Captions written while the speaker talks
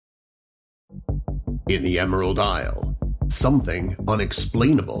In the Emerald Isle, something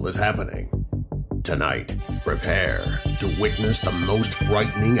unexplainable is happening. Tonight, prepare to witness the most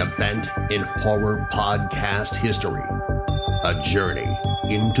frightening event in horror podcast history. A journey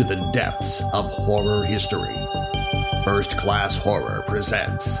into the depths of horror history. First Class Horror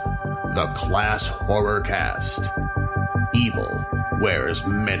presents the Class Horror Cast. Evil wears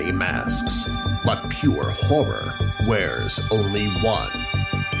many masks, but pure horror wears only one.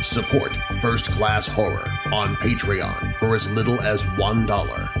 Support First Class Horror on Patreon for as little as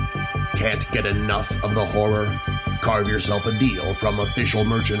 $1. Can't get enough of the horror? Carve yourself a deal from official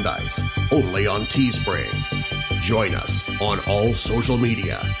merchandise, only on Teespring. Join us on all social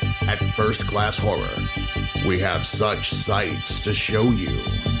media at First Class Horror. We have such sights to show you.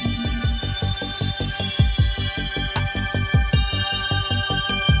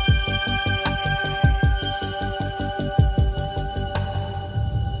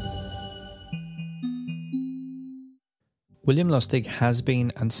 William Lustig has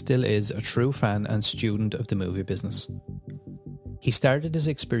been and still is a true fan and student of the movie business. He started his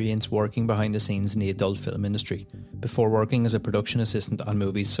experience working behind the scenes in the adult film industry before working as a production assistant on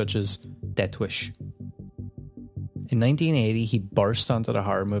movies such as Death Wish. In 1980, he burst onto the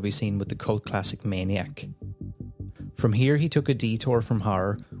horror movie scene with the cult classic Maniac. From here, he took a detour from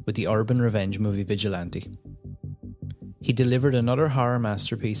horror with the urban revenge movie Vigilante. He delivered another horror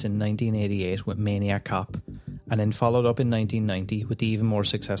masterpiece in 1988 with Maniac Cop, and then followed up in 1990 with the even more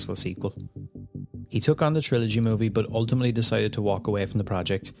successful sequel. He took on the trilogy movie but ultimately decided to walk away from the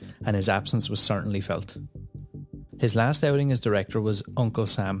project, and his absence was certainly felt. His last outing as director was Uncle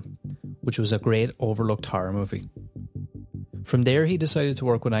Sam, which was a great overlooked horror movie. From there he decided to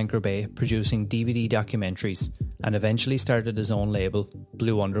work with Anchor Bay, producing DVD documentaries, and eventually started his own label,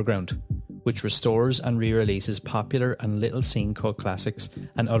 Blue Underground, which restores and re-releases popular and little-seen cult classics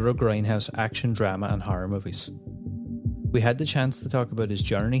and other grindhouse action, drama and horror movies. We had the chance to talk about his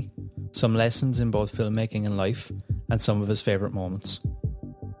journey, some lessons in both filmmaking and life, and some of his favourite moments.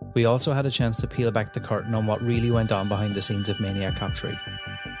 We also had a chance to peel back the curtain on what really went on behind the scenes of Maniac Cop 3.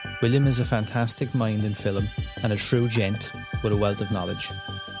 William is a fantastic mind in film and a true gent with a wealth of knowledge.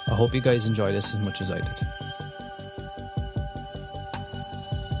 I hope you guys enjoy this as much as I did.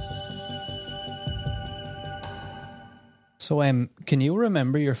 So, can you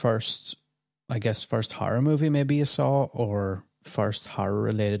remember your first horror movie maybe you saw, or first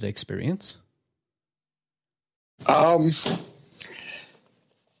horror-related experience? The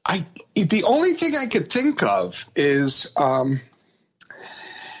only thing I could think of is,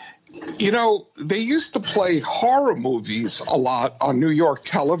 they used to play horror movies a lot on New York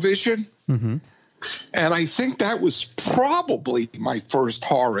television. Mm-hmm. And I think that was probably my first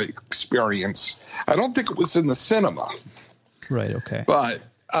horror experience. I don't think it was in the cinema. Right, okay. But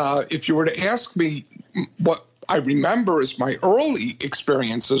if you were to ask me what I remember as my early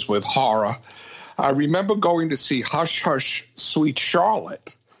experiences with horror, I remember going to see Hush Hush Sweet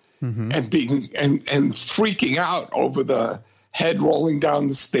Charlotte, mm-hmm. and being and freaking out over the head rolling down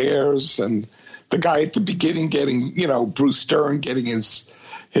the stairs and the guy at the beginning getting, Bruce Dern getting his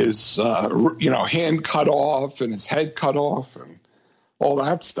hand cut off and his head cut off and all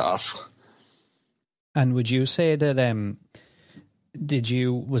that stuff. And would you say that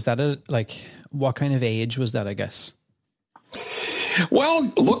what kind of age was that, I guess?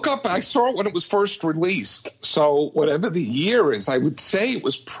 Well, look up, I saw it when it was first released. So whatever the year is, I would say it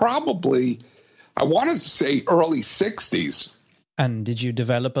was probably, I wanted to say early 60s. And did you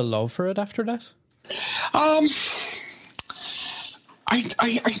develop a love for it after that? Honestly,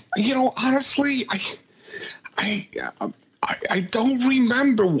 I don't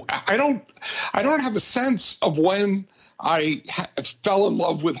remember. I don't have a sense of when I fell in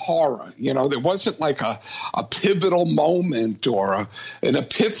love with horror. There wasn't like a pivotal moment or an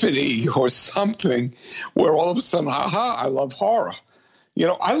epiphany or something where all of a sudden, I love horror.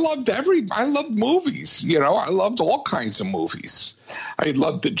 I loved movies. I loved all kinds of movies. I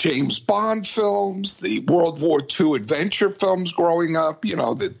loved the James Bond films, the World War II adventure films growing up,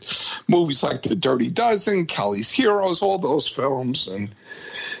 the movies like The Dirty Dozen, Kelly's Heroes, all those films. And,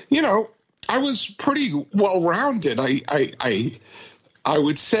 I was pretty well-rounded. I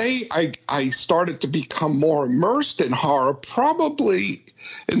would say I started to become more immersed in horror probably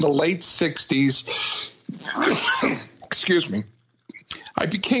in the late 60s. Excuse me. I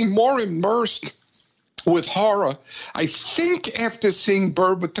became more immersed with horror, I think, after seeing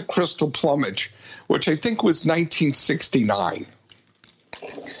Bird with the Crystal Plumage, which I think was 1969,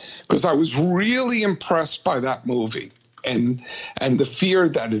 because I was really impressed by that movie and the fear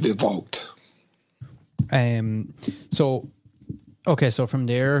that it evoked. So from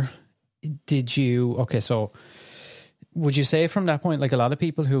there, Did you, okay, so would you say from that point, like a lot of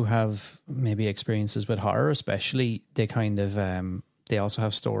people who have maybe experiences with horror, especially, they kind of, they also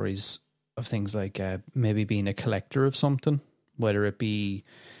have stories of things like maybe being a collector of something, whether it be,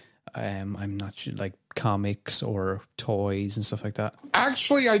 I'm not sure, like comics or toys and stuff like that?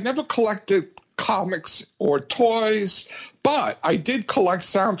 Actually, I never collected comics or toys, but I did collect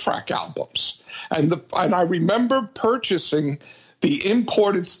soundtrack albums. And I remember purchasing the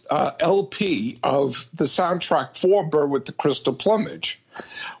imported LP of the soundtrack for Bird with the Crystal Plumage,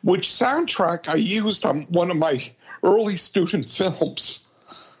 which soundtrack I used on one of my early student films.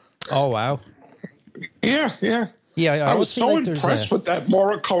 Oh, wow. Yeah. Yeah, I was so impressed with that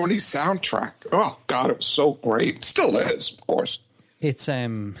Morricone soundtrack. Oh, God, it was so great. It still is, of course. It's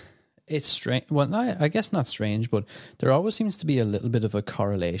strange. Well, I guess not strange, but there always seems to be a little bit of a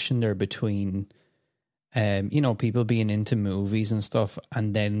correlation there between people being into movies and stuff,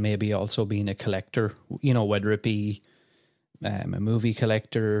 and then maybe also being a collector, whether it be a movie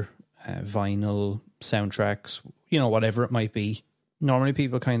collector, vinyl, soundtracks, whatever it might be. Normally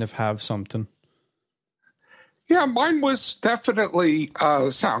people kind of have something. Yeah, mine was definitely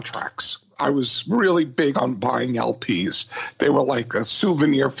soundtracks. I was really big on buying LPs. They were like a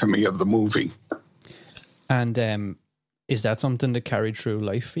souvenir for me of the movie. And is that something that carried through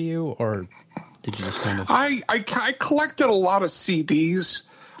life for you, or did you just kind of... I collected a lot of CDs.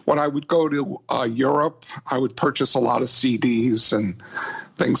 When I would go to Europe, I would purchase a lot of CDs and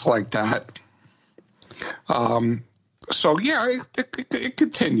things like that. So, yeah, it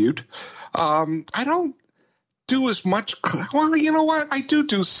continued. I don't do as much. Well, you know what? I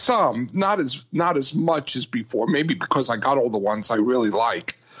do some, not as much as before, maybe because I got all the ones I really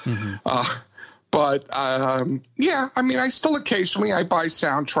like. Mm-hmm. But yeah, I mean, I still occasionally I buy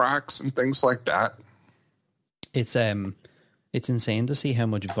soundtracks and things like that. It's insane to see how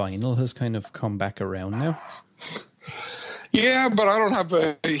much vinyl has kind of come back around now. Yeah, but I don't have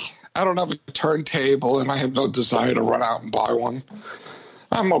a turntable, and I have no desire to run out and buy one.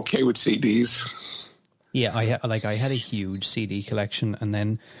 I'm okay with CDs. Yeah, I had a huge CD collection, and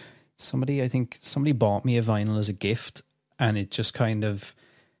then somebody bought me a vinyl as a gift, and it just kind of...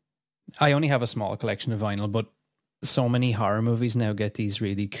 I only have a small collection of vinyl, but so many horror movies now get these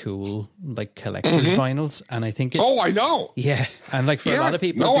really cool, like, collector's vinyls, and I think... Oh, I know! Yeah, and like for a lot of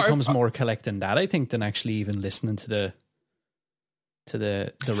people, it becomes more collecting that, I think, than actually even listening to the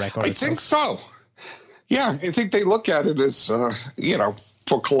record. I think so. Yeah, I think they look at it as,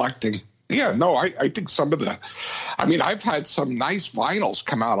 for collecting. Yeah, no, I think some of the... I mean, I've had some nice vinyls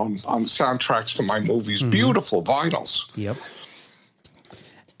come out on soundtracks for my movies. Beautiful vinyls. Yep.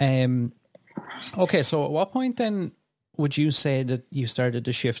 Okay, so at what point then would you say that you started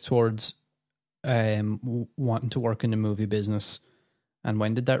to shift towards wanting to work in the movie business, and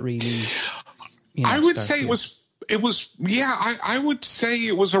when did that really... I would say it was I would say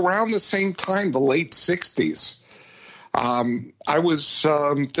it was around the same time, the late 60s. I was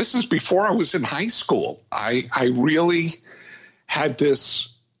this is before I was in high school. I really had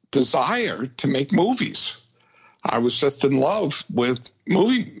this desire to make movies. I was just in love with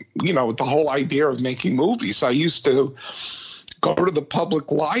with the whole idea of making movies. I used to go to the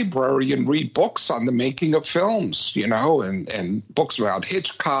public library and read books on the making of films, and books about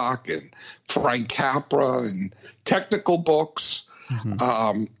Hitchcock and Frank Capra and technical books.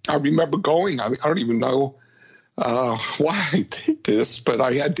 Mm-hmm. I remember going, I don't even know why I did this, but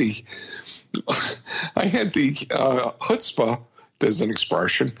I had the chutzpah, there's an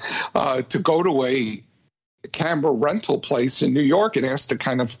expression, to go to a camera rental place in New York and asked to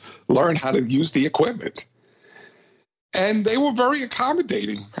kind of learn how to use the equipment. And they were very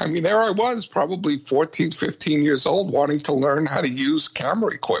accommodating. I mean, there I was, probably 14, 15 years old, wanting to learn how to use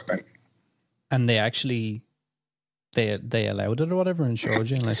camera equipment. And they actually, they allowed it or whatever and showed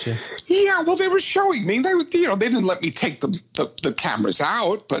you and let you? Yeah, well, they were showing me. They didn't let me take the cameras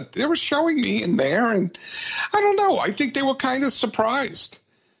out, but they were showing me in there. And I don't know, I think they were kind of surprised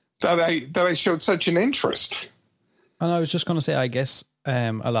that I showed such an interest. And I was just going to say, I guess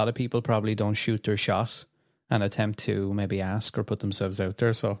a lot of people probably don't shoot their shot and attempt to maybe ask or put themselves out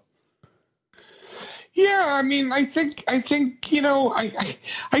there. So, yeah, I mean, I think I think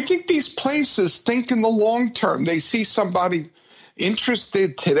these places think in the long term. They see somebody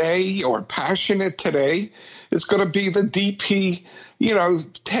interested today or passionate today is going to be the DP,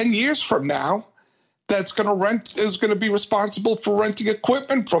 10 years from now. That's is going to be responsible for renting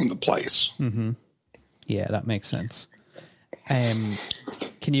equipment from the place. Mm-hmm. Yeah, that makes sense. Can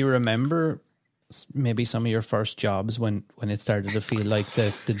you remember maybe some of your first jobs when it started to feel like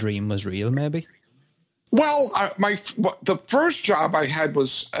the dream was real, maybe? Well, the first job I had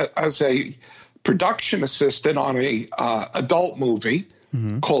was as a production assistant on a adult movie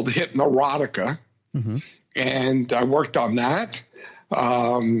called Hypnerotica, and I worked on that.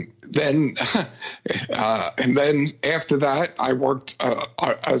 Then after that, I worked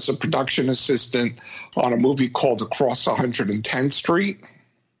as a production assistant on a movie called Across 110th Street.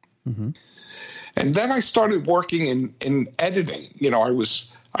 And then I started working in editing. You know, I was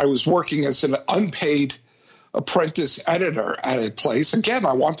working as an unpaid apprentice editor at a place. Again,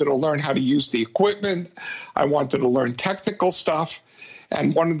 I wanted to learn how to use the equipment. I wanted to learn technical stuff.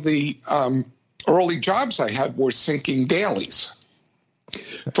 And one of the early jobs I had were syncing dailies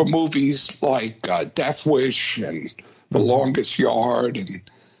for movies like Death Wish and The Longest Yard and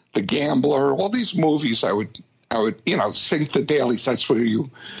The Gambler. All these movies I would sync the dailies. That's where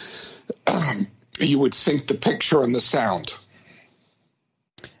you would sync the picture and the sound.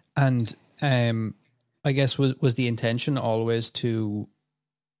 And I guess was the intention always to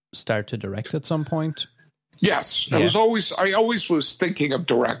start to direct at some point? Yes, yeah. I always was thinking of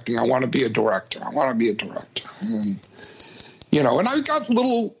directing. I want to be a director. And, and I got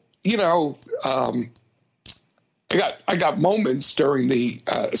little, I got moments during the,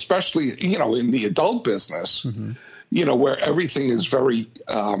 especially, in the adult business, where everything is very,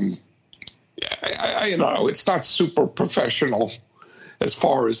 I know it's not super professional as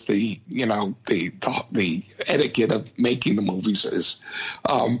far as the etiquette of making the movies is.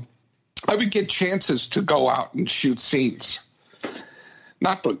 I would get chances to go out and shoot scenes,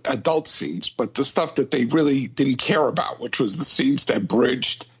 not the adult scenes, but the stuff that they really didn't care about, which was the scenes that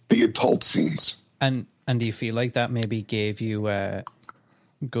bridged the adult scenes. And do you feel like that maybe gave you a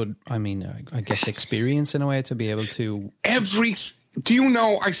good, I guess, experience in a way to be able to... I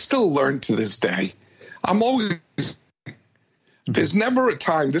still learn to this day. I'm always... There's never a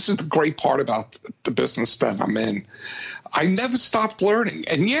time, this is the great part about the business that I'm in, I never stopped learning.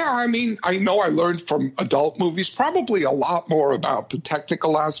 And I know I learned from adult movies, probably a lot more about the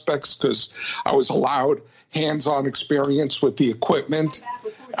technical aspects because I was allowed hands-on experience with the equipment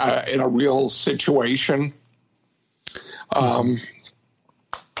in a real situation. It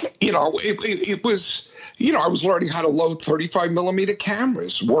was... I was learning how to load 35 millimeter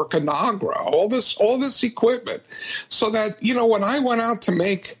cameras, work a Nagra, all this equipment, so that when I went out to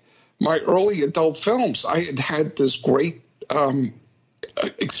make my early adult films, I had this great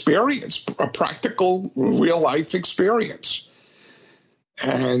experience, a practical, real life experience,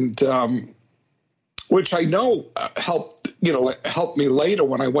 and which I know helped me later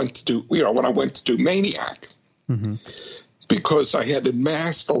when I went to do Maniac. Because I had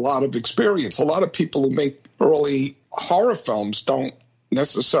amassed a lot of experience. A lot of people who make early horror films don't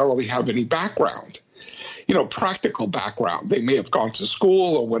necessarily have any background, practical background. They may have gone to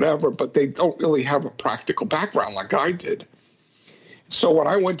school or whatever, but they don't really have a practical background like I did. So when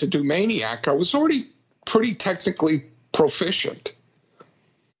I went to do Maniac, I was already pretty technically proficient.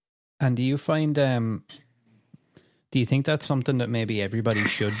 And do you find, do you think that's something that maybe everybody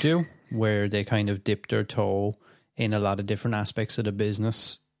should do, where they kind of dip their toe in a lot of different aspects of the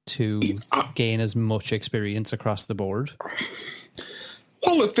business to gain as much experience across the board?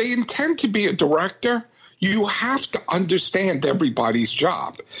 Well, if they intend to be a director, you have to understand everybody's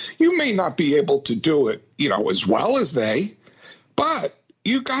job. You may not be able to do it, as well as they, but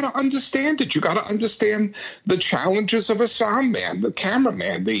you got to understand it. You got to understand the challenges of a sound man, the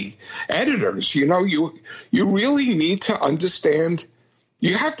cameraman, the editors. You really need to understand.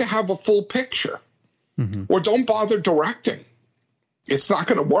 You have to have a full picture. Or don't bother directing. It's not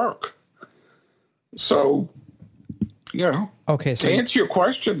going to work. So, okay. So to answer your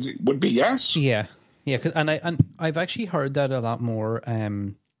question, it would be yes. Yeah. And I've actually heard that a lot more.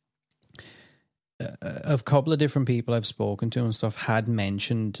 Of a couple of different people I've spoken to and stuff had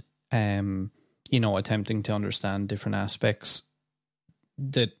mentioned, attempting to understand different aspects.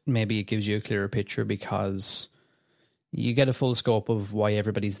 That maybe it gives you a clearer picture because you get a full scope of why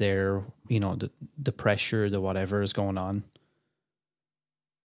everybody's there, the pressure, the whatever is going on.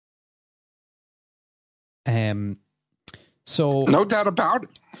 So no doubt about it.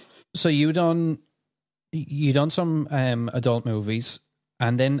 So you done some adult movies,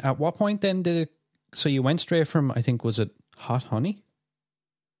 and then at what point then so you went straight from, I think, was it Hot Honey?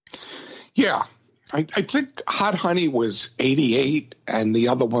 Yeah. I think Hot Honey was 88 and the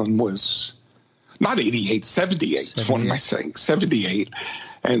other one was not 88, 78. What am I saying? 78.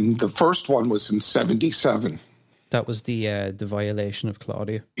 And the first one was in 77. That was the Violation of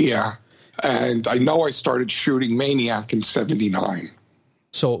Claudia. Yeah. And I know I started shooting Maniac in 79.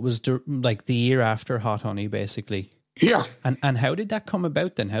 So it was like the year after Hot Honey, basically. Yeah. And how did that come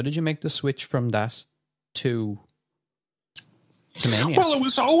about then? How did you make the switch from that to Maniac? Well, it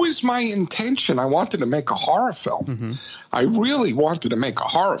was always my intention. I wanted to make a horror film. Mm-hmm. I really wanted to make a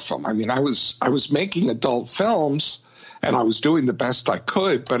horror film. I mean, I was making adult films, and I was doing the best I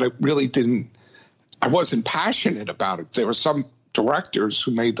could, but it really didn't. I wasn't passionate about it. There were some directors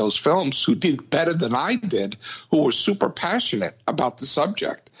who made those films who did better than I did, who were super passionate about the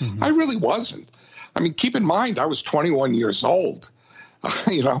subject. Mm-hmm. I really wasn't. I mean, keep in mind, I was 21 years old.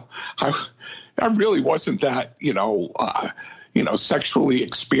 I really wasn't that, sexually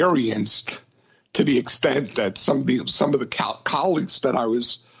experienced to the extent that some of the colleagues that I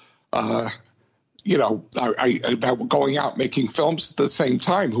was, that were going out making films at the same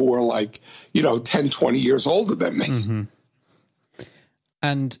time, who were like, 10, 20 years older than me. Mm-hmm.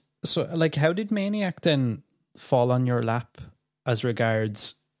 And so, like, how did Maniac then fall on your lap as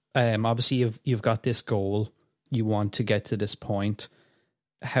regards, obviously you've got this goal, you want to get to this point.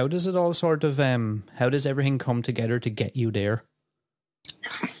 How does it all sort of, how does everything come together to get you there?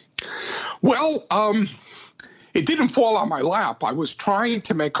 Well, it didn't fall on my lap. I was trying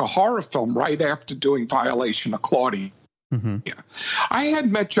to make a horror film right after doing Violation of Claudia. Mm-hmm. Yeah. I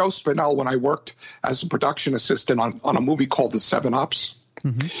had met Joe Spinell when I worked as a production assistant on a movie called The 7-Ups.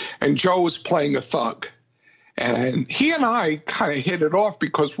 Mm-hmm. And Joe was playing a thug. And he and I kind of hit it off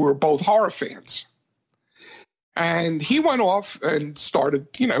because we were both horror fans. And he went off and started,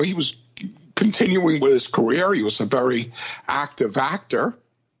 he was continuing with his career. He was a very active actor.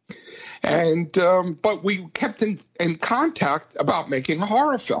 And but we kept in contact about making a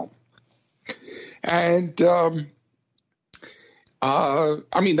horror film. And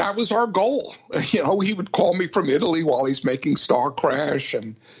that was our goal. He would call me from Italy while he's making Star Crash,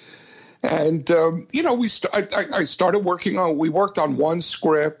 and I started working on. We worked on one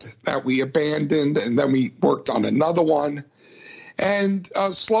script that we abandoned, and then we worked on another one, and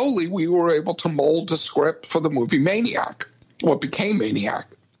slowly we were able to mold a script for the movie Maniac, what became Maniac.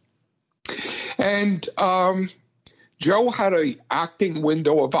 And Joe had an acting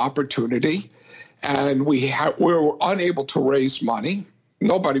window of opportunity. And we were unable to raise money.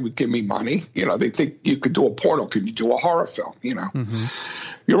 Nobody would give me money. They think you could do a porno. Could you do a horror film? Mm-hmm.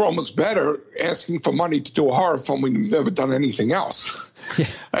 You're almost better asking for money to do a horror film when you've never done anything else. Yeah.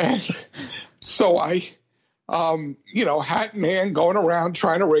 And so I, hat in hand, going around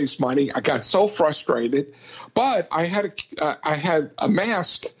trying to raise money. I got so frustrated, but I had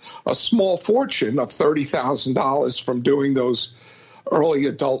amassed a small fortune of $30,000 from doing those early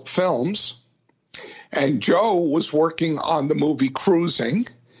adult films. And Joe was working on the movie Cruising,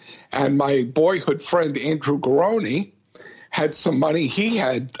 and my boyhood friend Andrew Garoni had some money he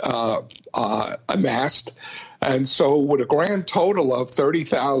had amassed. And so with a grand total of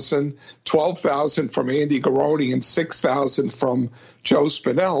 $30,000, $12,000 from Andy Garoni and $6,000 from Joe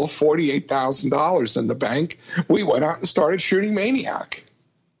Spinell, $48,000 in the bank, we went out and started shooting Maniac.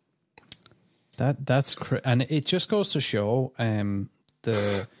 That's and it just goes to show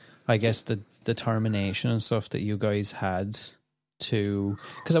the determination and stuff that you guys had to,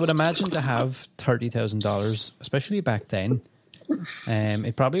 because I would imagine to have $30,000, especially back then,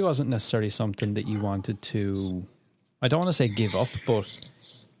 it probably wasn't necessarily something that you wanted to, I don't want to say give up, but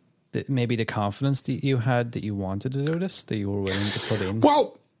maybe the confidence that you had that you wanted to do this, that you were willing to put in.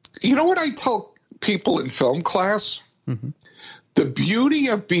 Well, you know what I tell people in film class? Mm-hmm. The beauty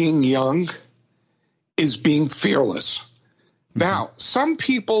of being young is being fearless. Now, some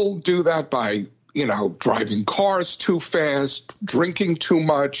people do that by, driving cars too fast, drinking too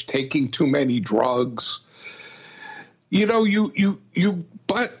much, taking too many drugs. Whoever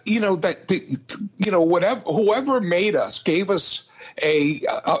made us gave us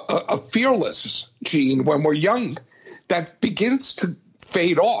a fearless gene when we're young that begins to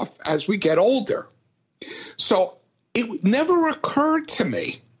fade off as we get older. So it never occurred to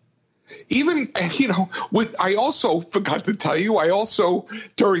me. Even, I also forgot to tell you,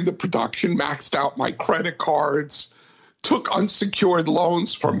 during the production, maxed out my credit cards, took unsecured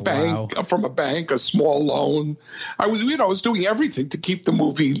loans from a bank, a small loan. I was doing everything to keep the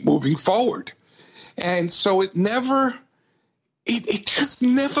movie moving forward. And so it just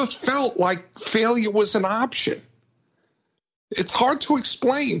never felt like failure was an option. It's hard to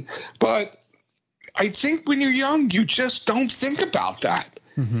explain, but I think when you're young, you just don't think about that.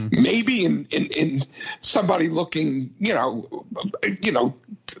 Mm-hmm. Maybe in somebody looking,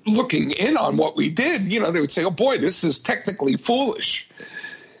 looking in on what we did, they would say, "Oh boy, this is technically foolish,"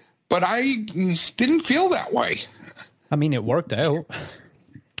 but I didn't feel that way. I mean, it worked out.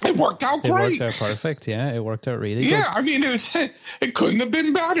 It worked out great. It worked out perfect. Yeah, it worked out really good. Yeah, I mean, it couldn't have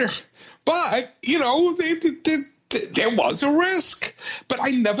been better. But there was a risk, but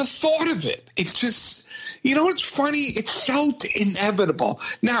I never thought of it. It just You know, it's funny. It felt inevitable.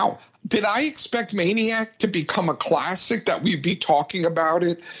 Now, did I expect Maniac to become a classic, that we'd be talking about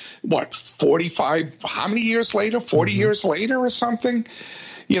it, 45, how many years later, 40 years later or something?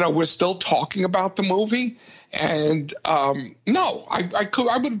 You know, we're still talking about the movie. And no,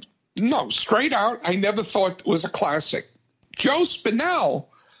 straight out, I never thought it was a classic. Joe Spinell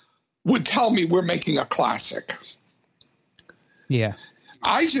would tell me we're making a classic. Yeah.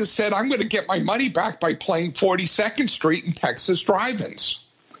 I just said I'm going to get my money back by playing 42nd Street in Texas drive-ins.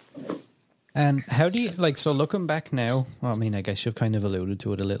 And how do you, like, so looking back now, well, I mean, I guess you've kind of alluded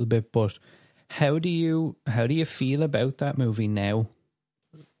to it a little bit, but how do you feel about that movie now?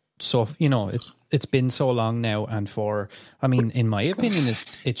 So, you know, it's been so long now, and I mean, in my opinion,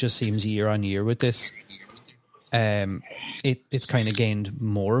 it just seems year on year with this, it's kind of gained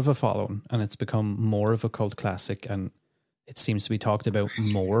more of a following, and it's become more of a cult classic, and it seems to be talked about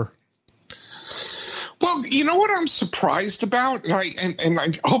more. Well, you know what I'm surprised about, and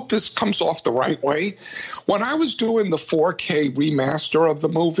I hope this comes off the right way. When I was doing the 4K remaster of the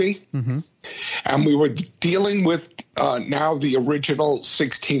movie, and we were dealing with now the original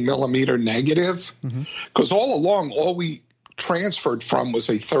 16 millimeter negative, because all along, all we transferred from was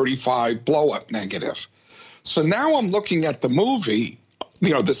a 35 blow-up negative. So now I'm looking at the movie, you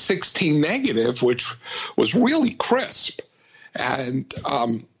know, the 16 negative, which was really crisp and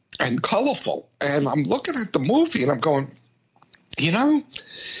colorful. And I'm looking at the movie and I'm going, you know,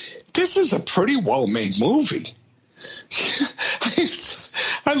 this is a pretty well-made movie.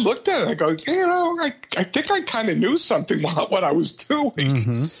 I looked at it, I go, you know, I think I kind of knew something about what I was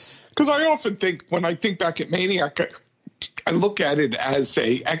doing. Because I often think, when I think back at Maniac, I look at it as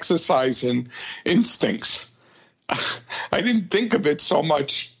a exercise in instincts. I didn't think of it so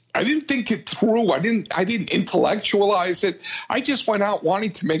much. I didn't think it through. I didn't intellectualize it. I just went out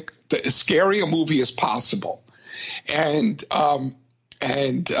wanting to make as scary a movie as possible. And I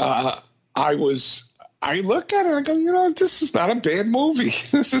look at it and I go, you know, this is not a bad movie.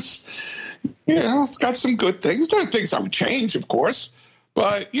 This is, you know, it's got some good things. There are things I would change, of course.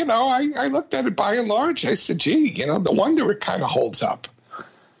 But, you know, I looked at it by and large. I said, gee, you know, no wonder it kind of holds up.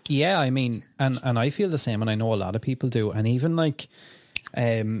 Yeah, I mean, and I feel the same, and I know a lot of people do. And even like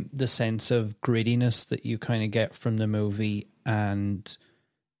the sense of grittiness that you kind of get from the movie, and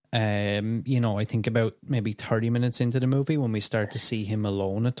you know, I think about maybe 30 minutes into the movie when we start to see him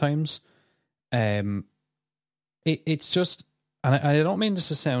alone at times. It's just, and I don't mean this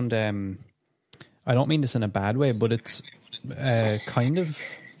to sound, I don't mean this in a bad way, but it's kind of,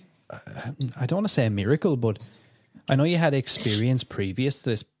 I don't want to say a miracle, but I know you had experience previous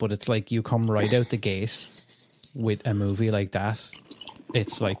to this, but it's like you come right out the gate with a movie like that.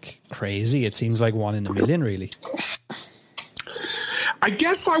 It's like crazy. It seems like one in a million, really. I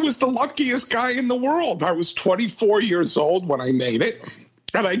guess I was the luckiest guy in the world. I was 24 years old when I made it,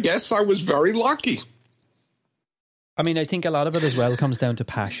 and I guess I was very lucky. I mean, I think a lot of it as well comes down to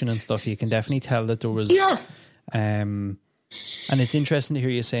passion and stuff. You can definitely tell that there was... Yeah. And it's interesting to hear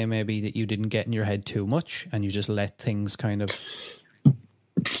you say maybe that you didn't get in your head too much and you just let things kind of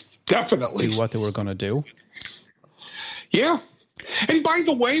definitely do what they were going to do. Yeah. And by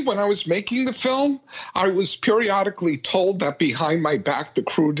the way, when I was making the film, I was periodically told that behind my back, the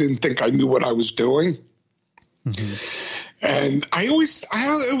crew didn't think I knew what I was doing. And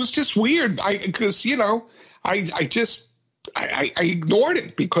it was just weird. Because, you know, I ignored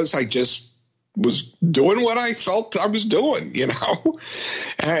it because I just was doing what I felt I was doing, you know,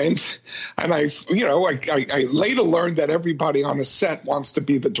 and I, you know, I later learned that everybody on the set wants to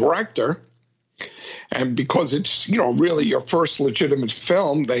be the director, and because it's, you know, really your first legitimate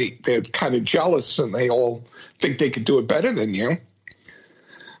film, they're kind of jealous and they all think they could do it better than you.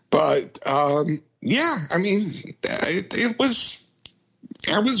 But yeah, I mean, I was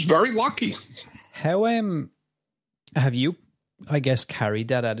very lucky. How have you, I guess, carried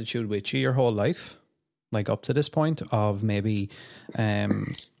that attitude with you your whole life, like up to this point of maybe,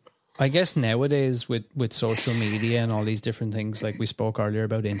 I guess nowadays with social media and all these different things, like we spoke earlier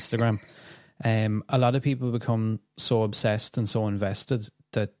about Instagram, a lot of people become so obsessed and so invested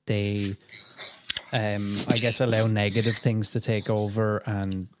that they, I guess, allow negative things to take over,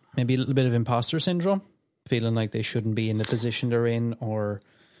 and maybe a little bit of imposter syndrome, feeling like they shouldn't be in the position they're in, or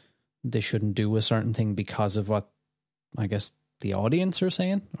they shouldn't do a certain thing because of what, I guess, the audience are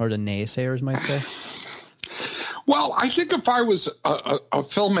saying, or the naysayers might say. Well, I think if I was a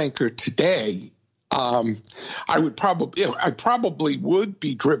filmmaker today, I probably would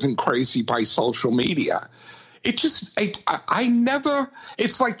be driven crazy by social media. it just, I never,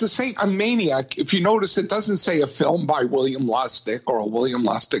 it's like the same, a Maniac, if you notice, it doesn't say a film by William Lustig or a William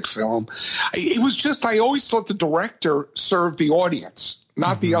Lustig film. It was just, I always thought the director served the audience,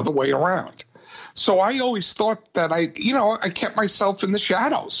 not the other way around. So I always thought that I kept myself in the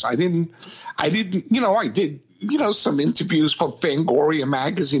shadows. I did, some interviews for Fangoria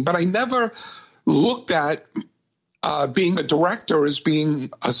magazine, but I never looked at being a director as being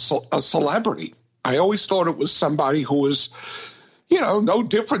a celebrity. I always thought it was somebody who was, no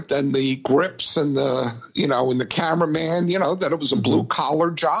different than the grips and the cameraman, that it was a blue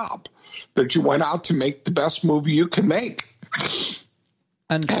collar job, that you went out to make the best movie you can make.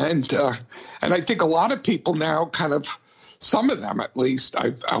 And I think a lot of people now kind of, some of them at least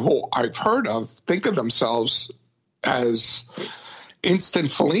I've heard of, think of themselves as instant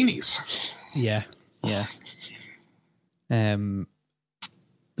Fellinis. Yeah. Yeah.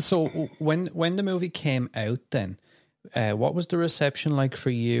 So when the movie came out then, what was the reception like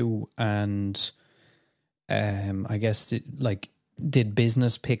for you? And I guess did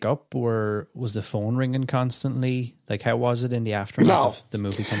business pick up, or was the phone ringing constantly? Like, how was it in the aftermath of the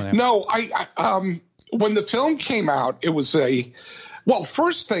movie coming out? No, when the film came out, it was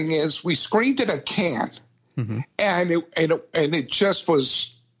first thing is we screened it at Cannes, and it just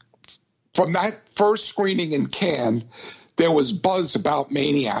was, from that first screening in Cannes, there was buzz about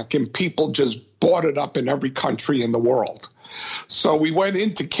Maniac, and people just bought it up in every country in the world. So we went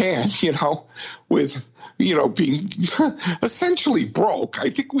into Cannes, with, being essentially broke. I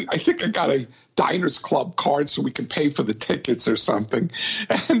think I got a Diners Club card so we could pay for the tickets or something.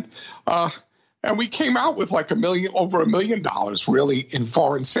 And we came out with like over $1 million really in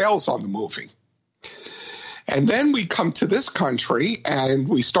foreign sales on the movie. And then we come to this country and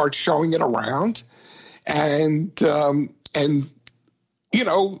we start showing it around, and all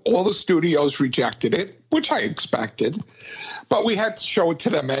the studios rejected it, which I expected, but we had to show it to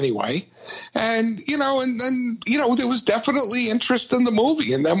them anyway. And then there was definitely interest in the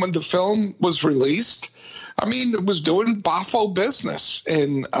movie. And then when the film was released, I mean, it was doing boffo business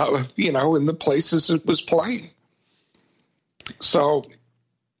in the places it was playing. So,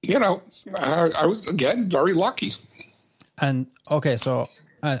 I was, again, very lucky. And okay, so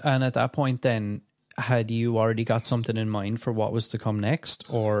and at that point then, had you already got something in mind for what was to come next?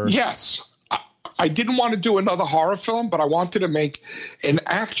 Or yes, I didn't want to do another horror film, but I wanted to make an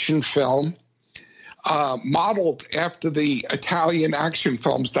action film modeled after the Italian action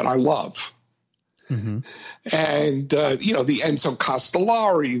films that I love. And the Enzo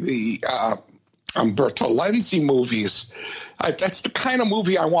Castellari, the Umberto Lenzi movies. That's the kind of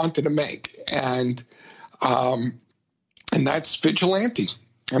movie I wanted to make, and that's Vigilante.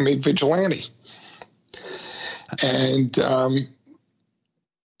 I made Vigilante. And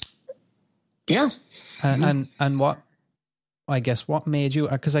and what, I guess, what made you,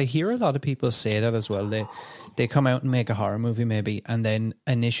 because I hear a lot of people say that as well, they come out and make a horror movie maybe, and then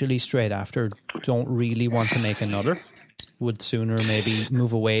initially straight after don't really want to make another, would sooner maybe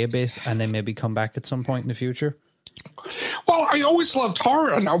move away a bit and then maybe come back at some point in the future. Well, I always loved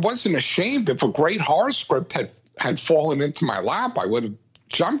horror, and I wasn't ashamed. If a great horror script had fallen into my lap, I would have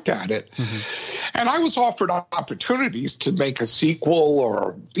jumped at it. And I was offered opportunities to make a sequel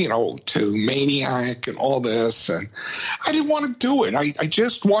or, to Maniac and all this. And I didn't want to do it. I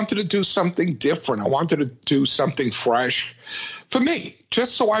just wanted to do something different. I wanted to do something fresh for me,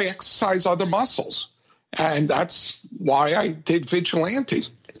 just so I exercise other muscles. And that's why I did Vigilante.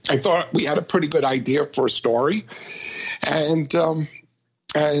 I thought we had a pretty good idea for a story. And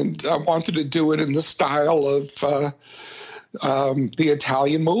I wanted to do it in the style of the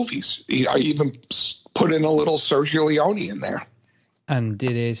Italian movies. I even put in a little Sergio Leone in there. And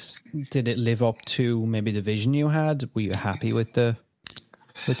did it live up to maybe the vision you had? Were you happy with the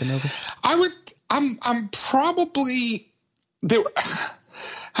movie? I'm probably there.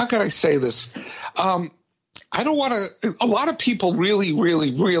 How can I say this? I don't want to. A lot of people really,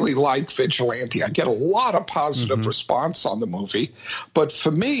 really, really like Vigilante. I get a lot of positive response on the movie, but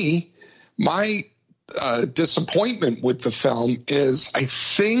for me, my disappointment with the film is I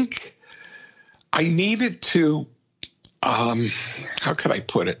think I needed to, how could I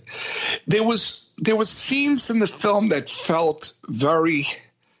put it? There was scenes in the film that felt very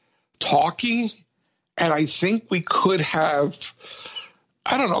talky, and I think we could have,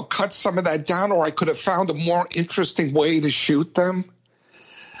 I don't know, cut some of that down, or I could have found a more interesting way to shoot them.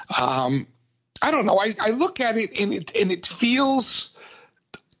 I don't know. I look at it and it feels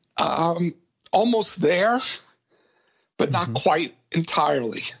almost there, but not quite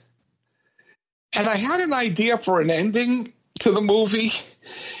entirely. And I had an idea for an ending to the movie,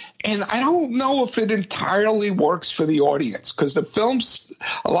 And I don't know if it entirely works for the audience, because the films,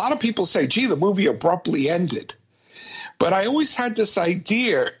 a lot of people say, gee, the movie abruptly ended. But I always had this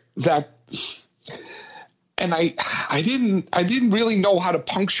idea that, and I didn't really know how to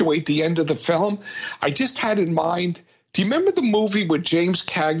punctuate the end of the film. I just had in mind, do you remember the movie with James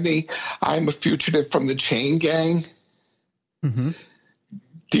Cagney, I'm a Fugitive from the Chain Gang? Mm-hmm.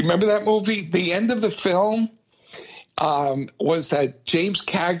 Do you remember that movie? The end of the film was that James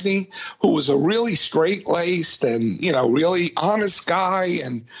Cagney, who was a really straight-laced and, really honest guy,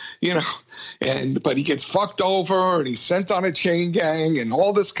 and, but he gets fucked over and he's sent on a chain gang and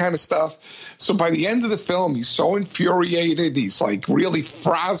all this kind of stuff. So by the end of the film, he's so infuriated. He's like really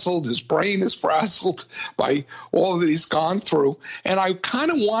frazzled. His brain is frazzled by all that he's gone through. And I kind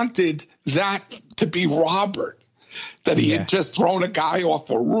of wanted that to be Robert. That he had just thrown a guy off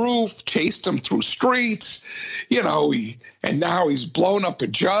a roof, chased him through streets, and now he's blown up a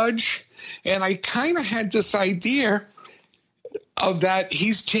judge. And I kind of had this idea of that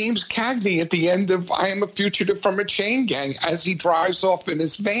he's James Cagney at the end of I Am a Fugitive from a Chain Gang as he drives off in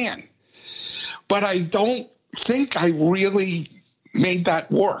his van. But I don't think I really made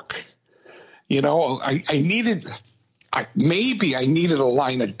that work. Maybe I needed a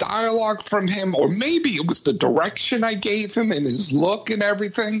line of dialogue from him, or maybe it was the direction I gave him and his look and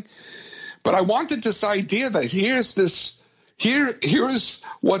everything. But I wanted this idea that here's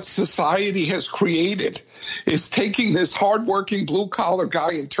what society has created, is taking this hardworking blue-collar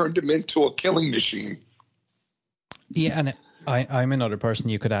guy and turned him into a killing machine. Yeah, and I'm another person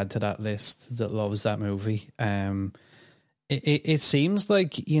you could add to that list that loves that movie. It seems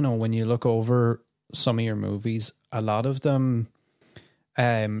like, when you look over some of your movies, a lot of them,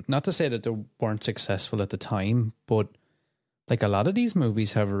 not to say that they weren't successful at the time, but like a lot of these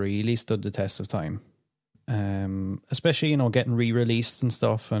movies have really stood the test of time. Especially, getting re-released and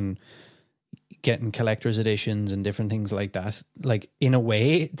stuff, and getting collector's editions and different things like that. Like, in a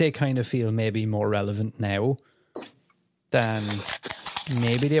way, they kind of feel maybe more relevant now than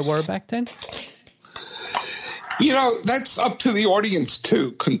maybe they were back then. That's up to the audience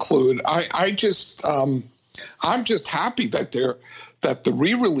to conclude. I'm just happy that the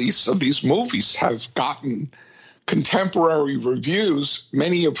re-release of these movies have gotten contemporary reviews,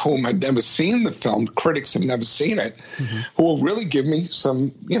 many of whom had never seen the film. The critics have never seen it, who will really give me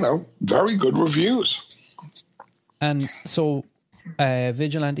some, very good reviews. And so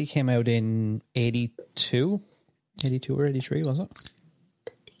Vigilante came out in 82 or 83, was it?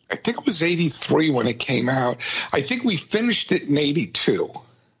 I think it was 83 when it came out. I think we finished it in 82.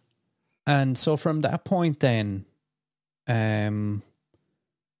 And so from that point then, your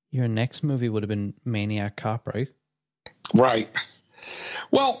next movie would have been Maniac Cop, right? Right.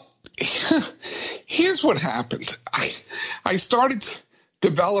 Well, here's what happened. I started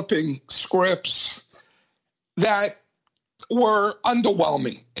developing scripts that were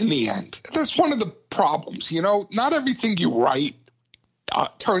underwhelming in the end. That's one of the problems. Not everything you write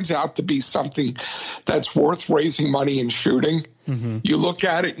turns out to be something that's worth raising money and shooting. Mm-hmm. You look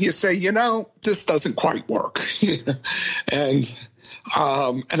at it and you say, this doesn't quite work. And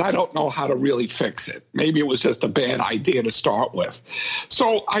I don't know how to really fix it. Maybe it was just a bad idea to start with.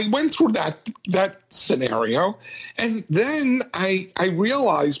 So I went through that scenario. And then I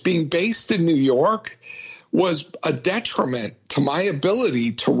realized being based in New York was a detriment to my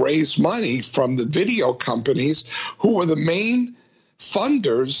ability to raise money from the video companies who were the main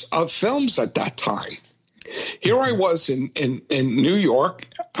funders of films at that time. Here I was in New York,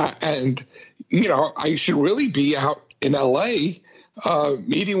 and I should really be out in LA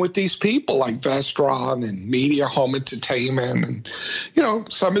meeting with these people like Vestron and Media Home Entertainment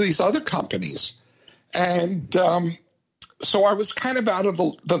and some of these other companies. And so I was kind of out of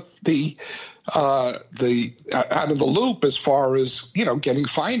the loop as far as getting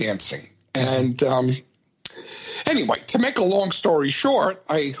financing. And anyway, to make a long story short,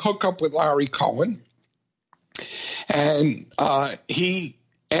 I hook up with Larry Cohen, and he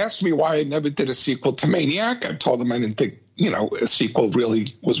asked me why I never did a sequel to Maniac. I told him I didn't think, a sequel really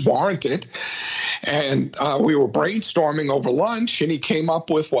was warranted. And we were brainstorming over lunch, and he came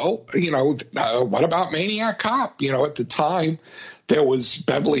up with, what about Maniac Cop? At the time, there was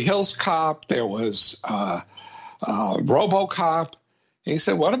Beverly Hills Cop, there was RoboCop. And he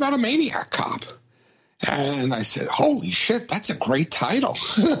said, what about a Maniac Cop? And I said, holy shit, that's a great title.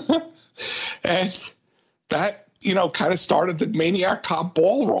 And that, kind of started the Maniac Cop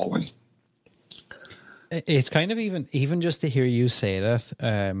ball rolling. It's kind of even just to hear you say that,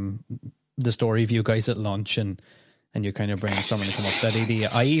 the story of you guys at lunch and you're kind of brainstorming to come up with that idea.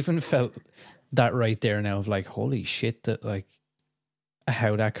 I even felt that right there now of like, holy shit, that like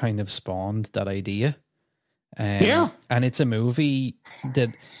how that kind of spawned that idea. Yeah. And it's a movie that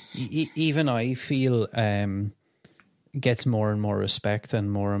even I feel gets more and more respect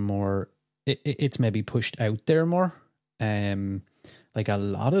and more. It's maybe pushed out there more. Like a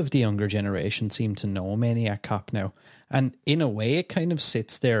lot of the younger generation seem to know Maniac Cop now, and in a way, it kind of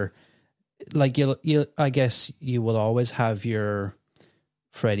sits there. Like I guess you will always have your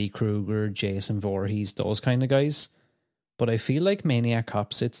Freddy Krueger, Jason Voorhees, those kind of guys. But I feel like Maniac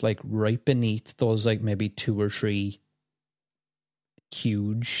Cop sits like right beneath those, like maybe 2 or 3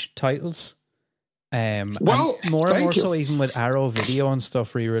 huge titles. Well, and more so even with Arrow Video and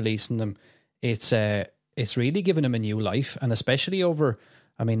stuff re-releasing them, it's really given them a new life, and especially over.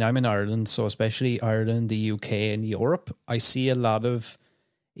 I mean, I'm in Ireland, so especially Ireland, the UK, and Europe, I see a lot of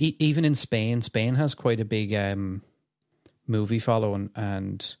even in Spain. Spain has quite a big movie following,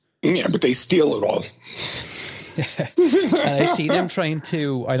 and yeah, but they steal it all. And I see them trying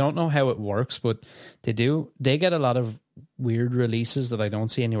to, I don't know how it works, but they get a lot of weird releases that I don't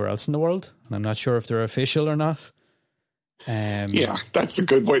see anywhere else in the world, and I'm not sure if they're official or not. Yeah, that's a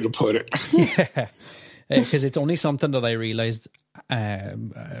good way to put it. Yeah, because it's only something that I realized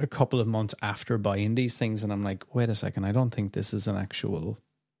a couple of months after buying these things, and I'm like, wait a second, I don't think this is an actual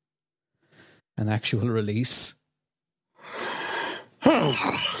release.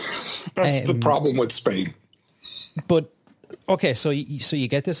 That's the problem with Spain. But okay, so you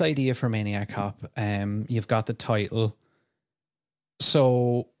get this idea for Maniac Cop. You've got the title.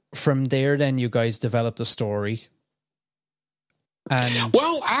 So from there, then you guys developed a story. And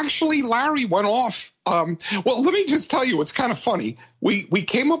well, actually, Larry went off. Well, let me just tell you, it's kind of funny. We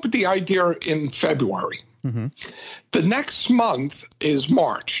came up with the idea in February. Mm-hmm. The next month is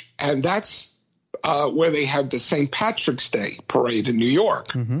March, and that's where they have the St. Patrick's Day parade in New York.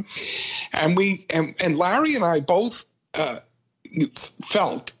 Mm-hmm. And Larry and I both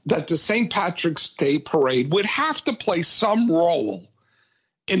felt that the St. Patrick's Day parade would have to play some role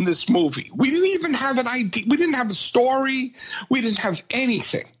in this movie. We didn't even have an idea. We didn't have a story. We didn't have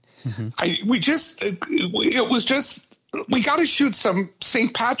anything. Mm-hmm. We got to shoot some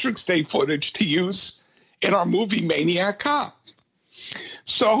St. Patrick's Day footage to use in our movie Maniac Cop.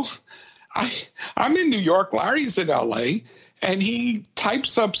 So I'm in New York. Larry's in LA, and he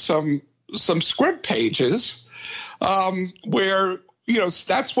types up some script pages where, you know,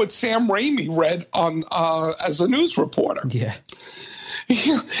 that's what Sam Raimi read on as a news reporter. Yeah.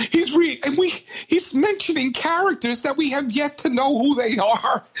 He's mentioning characters that we have yet to know who they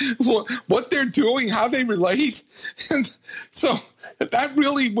are, what they're doing, how they relate. And so that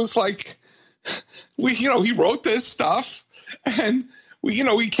really was like, he wrote this stuff, and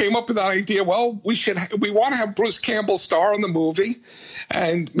we came up with that idea. Well, we want to have Bruce Campbell star in the movie,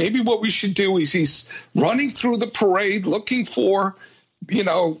 and maybe what we should do is he's running through the parade looking for,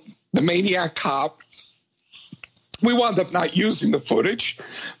 the Maniac Cop. We wound up not using the footage,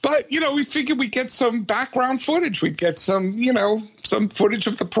 but, we figured we'd get some background footage. We'd get some footage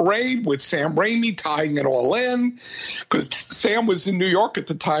of the parade with Sam Raimi tying it all in, because Sam was in New York at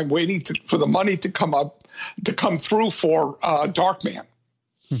the time waiting for the money to come through for Darkman.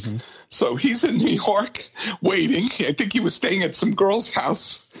 Mm-hmm. So he's in New York waiting. I think he was staying at some girl's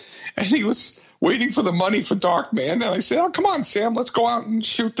house, and he was waiting for the money for Darkman. And I said, "Oh, come on, Sam, let's go out and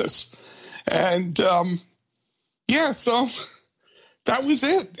shoot this." And so that was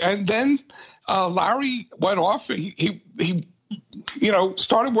it. And then Larry went off. He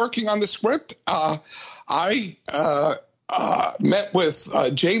started working on the script. I met with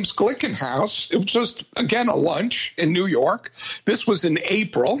James Glickenhaus. It was just, again, a lunch in New York. This was in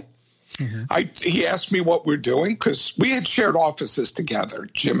April. Mm-hmm. He asked me what we're doing, because we had shared offices together,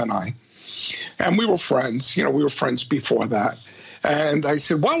 Jim and I. And we were friends. We were friends before that. And I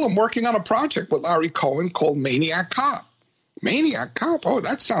said, well, I'm working on a project with Larry Cohen called Maniac Cop. Maniac Cop? Oh,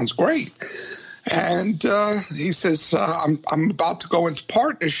 that sounds great. And he says, I'm about to go into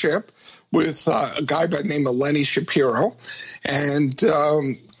partnership with a guy by the name of Lenny Shapiro. And how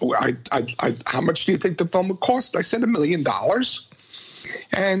much do you think the film would cost? I said $1 million.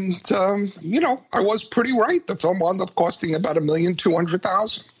 And, I was pretty right. The film wound up costing about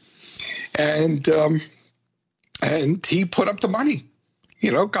 $1,200,000. And he put up the money.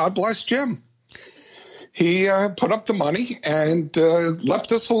 God bless Jim. He put up the money and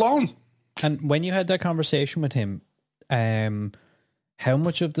left us alone. And when you had that conversation with him, how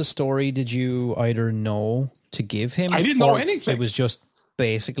much of the story did you either know to give him? I didn't know anything. It was just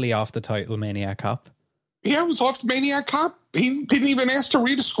basically off the title Maniac Cop? Yeah, it was off the Maniac Cop. He didn't even ask to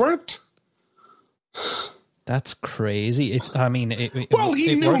read a script. That's crazy. He knew me.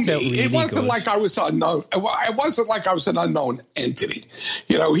 Really it wasn't good. like I was unknown. It wasn't like I was an unknown entity.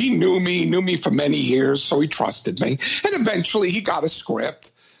 He knew me for many years, so he trusted me. And eventually he got a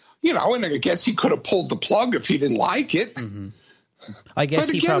script, and I guess he could have pulled the plug if he didn't like it. Mm-hmm. I guess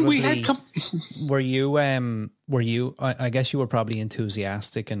but he again, probably were you I guess you were probably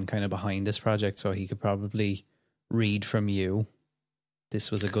enthusiastic and kind of behind this project, so he could probably read from you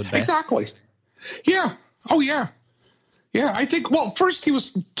this was a good bet. Exactly. Yeah. Oh yeah. Yeah, I think, first he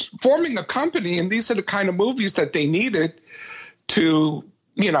was forming a company, and these are the kind of movies that they needed to,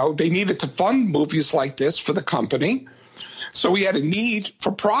 they needed to fund movies like this for the company. So he had a need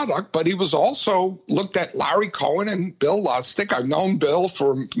for product, but he was also looked at Larry Cohen and Bill Lustig. I've known Bill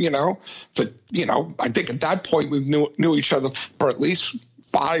for I think at that point we knew each other for at least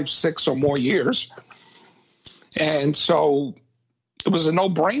 5, 6 or more years. And so it was a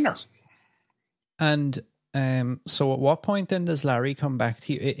no-brainer. And so at what point then does Larry come back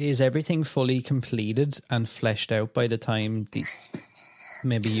to you? Is everything fully completed and fleshed out by the time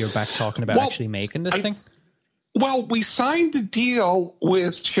maybe you're back talking about actually making this thing? Well, we signed the deal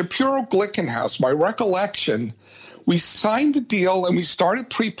with Shapiro Glickenhaus. My recollection, we signed the deal and we started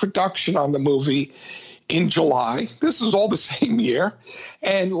pre-production on the movie in July. This is all the same year.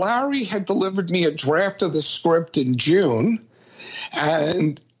 And Larry had delivered me a draft of the script in June.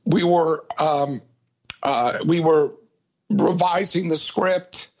 And we were revising the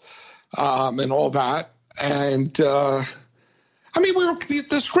script and all that. And the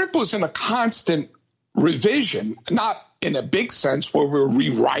script was in a constant revision, not in a big sense where we're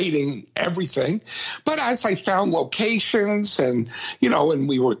rewriting everything, but as I found locations and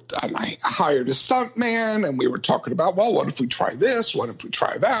I hired a stuntman and we were talking about, what if we try this? What if we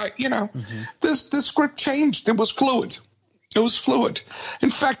try that? The script changed. It was fluid. In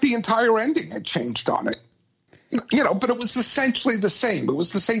fact, the entire ending had changed on it, but it was essentially the same. It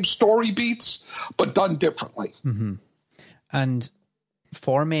was the same story beats, but done differently. Mm-hmm. And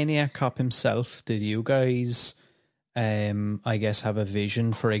for Maniac Cop himself, did you guys, I guess, have a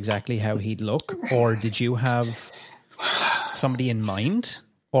vision for exactly how he'd look? Or did you have somebody in mind?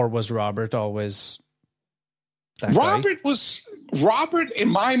 Or was Robert always that guy? Robert, in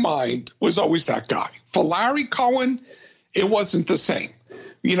my mind, was always that guy. For Larry Cohen, it wasn't the same.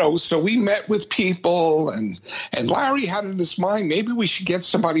 So we met with people and Larry had in his mind, maybe we should get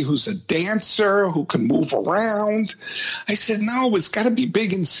somebody who's a dancer, who can move around. I said, no, it's got to be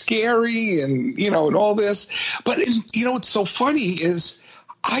big and scary and, and all this. But, what's so funny is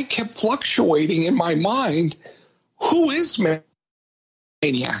I kept fluctuating in my mind. Who is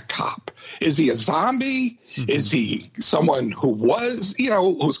Maniac Cop? Is he a zombie? Mm-hmm. Is he someone who was,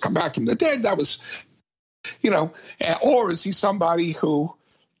 who's come back from the dead? That was, or is he somebody who,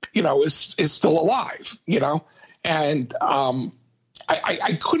 is still alive, and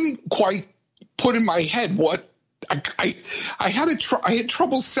I couldn't quite put in my head what I had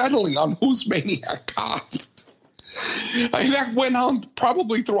trouble settling on who's Maniac Cop. That went on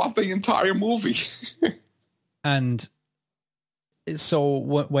probably throughout the entire movie. And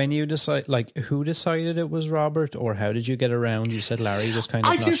so when you decide, who decided it was Robert, or how did you get around? You said Larry was kind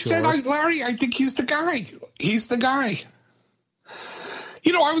of not sure. Larry, I think he's the guy. He's the guy.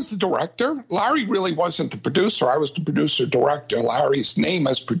 I was the director. Larry really wasn't the producer. I was the producer-director. Larry's name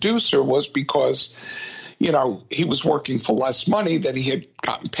as producer was because, he was working for less money than he had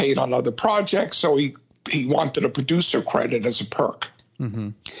gotten paid on other projects, so he wanted a producer credit as a perk. Mm-hmm.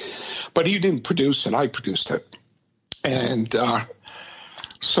 But he didn't produce it. I produced it. And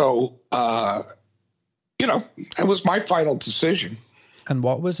so it was my final decision. And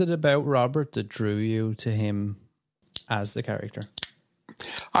what was it about Robert that drew you to him as the character?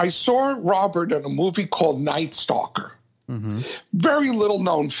 I saw Robert in a movie called Night Stalker. Mm-hmm. Very little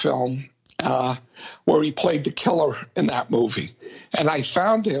known film where he played the killer in that movie. And I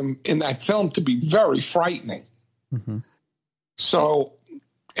found him in that film to be very frightening. Mm-hmm. So,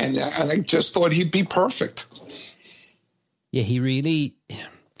 and I just thought he'd be perfect. Yeah, he's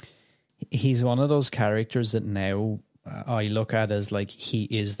one of those characters that now I look at as he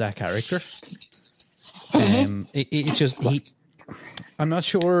is that character. Mm-hmm. I'm not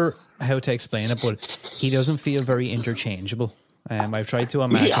sure how to explain it, but he doesn't feel very interchangeable. I've tried to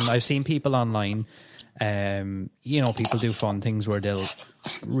imagine. Yeah. I've seen people online. People do fun things where they'll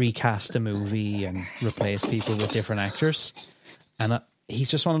recast a movie and replace people with different actors, and he's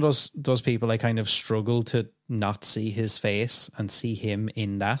just one of those people I kind of struggle to not see his face and see him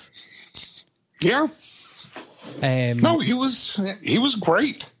in that. Yeah. No, he was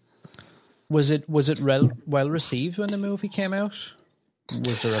great. Was it well received when the movie came out?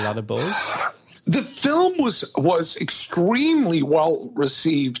 Was there a lot of buzz? The film was extremely well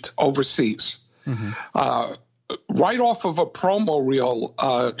received overseas. Right off of a promo reel,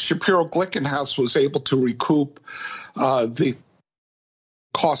 Shapiro Glickenhaus was able to recoup the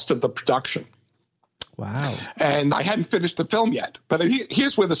cost of the production. Wow. And I hadn't finished the film yet. But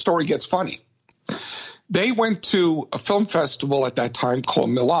here's where the story gets funny. They went to a film festival at that time called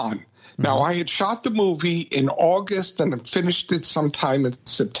Milan. Now, I had shot the movie in August and finished it sometime in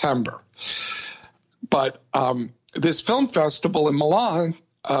September. But this film festival in Milan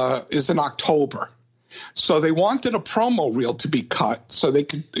is in October. So they wanted a promo reel to be cut so they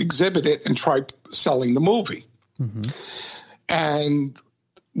could exhibit it and try selling the movie. And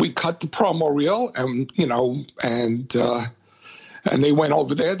we cut the promo reel and, and they went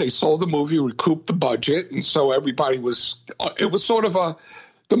over there. They sold the movie, recouped the budget. And so everybody it was sort of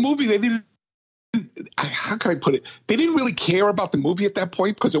the movie, they didn't, how can I put it? They didn't really care about the movie at that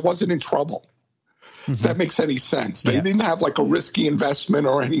point because it wasn't in trouble. If that makes any sense. They didn't have like a risky investment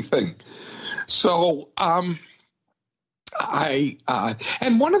or anything. So and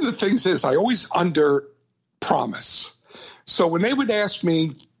one of the things is I always under promise. So when they would ask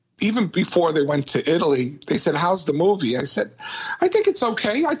me, even before they went to Italy, they said, "How's the movie?" I said, "I think it's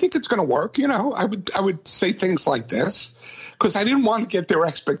okay. I think it's going to work." I would say things like this because I didn't want to get their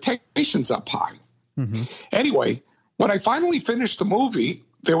expectations up high. Anyway, when I finally finished the movie,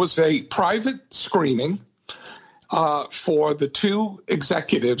 there was a private screening for the two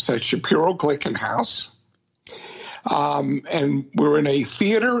executives at Shapiro Glickenhaus. And we're in a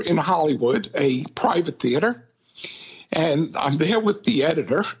theater in Hollywood, a private theater. And I'm there with the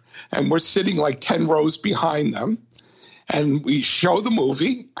editor, and we're sitting like 10 rows behind them. And we show the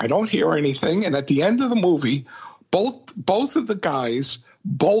movie. I don't hear anything. And at the end of the movie, both of the guys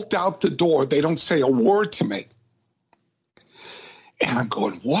bolt out the door. They don't say a word to me. And I'm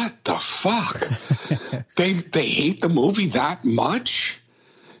going, what the fuck? They hate the movie that much?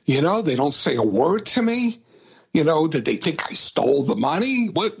 They don't say a word to me? Did they think I stole the money?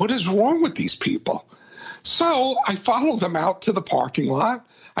 What is wrong with these people? So I follow them out to the parking lot.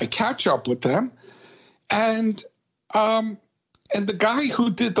 I catch up with them. And the guy who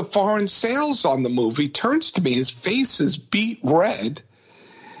did the foreign sales on the movie turns to me. His face is beet red.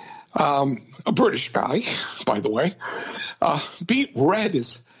 A British guy, by the way. Beet red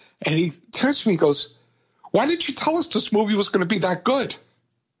and he turns to me and goes, "Why didn't you tell us this movie was going to be that good?"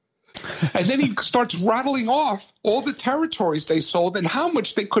 And then he starts rattling off all the territories they sold and how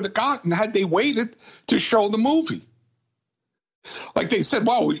much they could have gotten had they waited to show the movie. Like they said,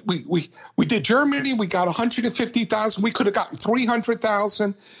 well, we did Germany, we got 150,000, we could have gotten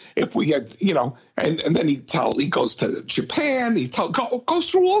 300,000 if we had, and then he goes to Japan, goes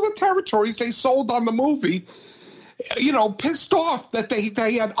through all the territories they sold on the movie, pissed off that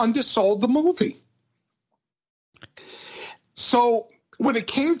they had undersold the movie. So when it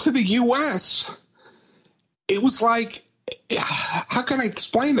came to the U.S., it was like, how can I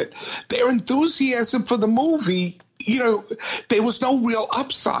explain it? Their enthusiasm for the movie, there was no real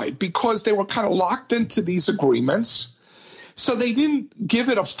upside because they were kind of locked into these agreements. So they didn't give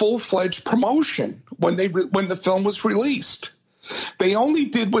it a full-fledged promotion when the film was released. They only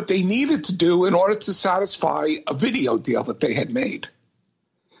did what they needed to do in order to satisfy a video deal that they had made.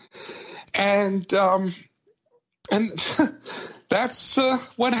 And that's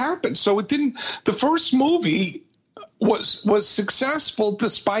what happened. So the first movie was successful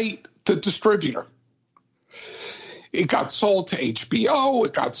despite the distributor. It got sold to HBO.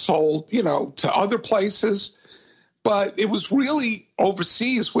 It got sold, to other places. But it was really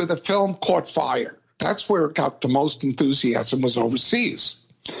overseas where the film caught fire. That's where it got the most enthusiasm, was overseas,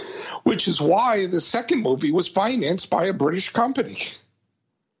 which is why the second movie was financed by a British company.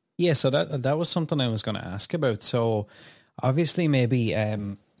 Yeah, so that was something I was going to ask about. So obviously maybe,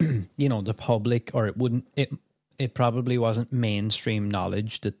 the public, or it probably wasn't mainstream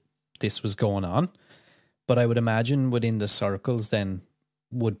knowledge that this was going on. But I would imagine within the circles then,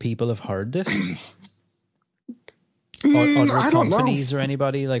 would people have heard this? Other companies or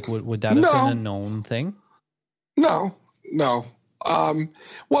anybody? Like, would that have been a known thing? No.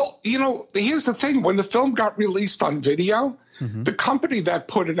 Well, here's the thing. When the film got released on video, the company that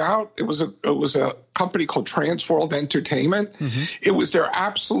put it out, it was a company called Transworld Entertainment. It was their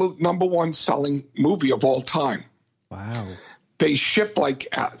absolute number one selling movie of all time. Wow. They shipped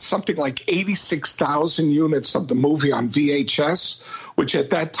something like 86,000 units of the movie on VHS, which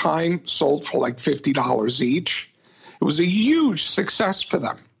at that time sold for like $50 each. It was a huge success for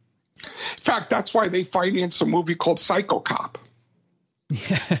them. In fact, that's why they financed a movie called Psycho Cop.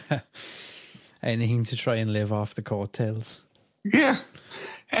 Yeah. Anything to try and live off the coattails. Yeah.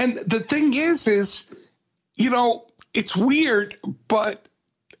 And the thing is, you know, it's weird, but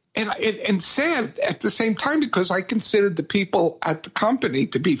and sad at the same time, because I considered the people at the company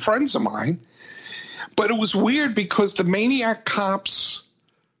to be friends of mine. But it was weird because the Maniac Cop's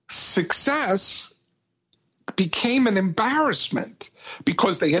success became an embarrassment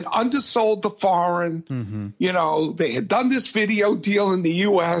because they had undersold the foreign, you know, they had done this video deal in the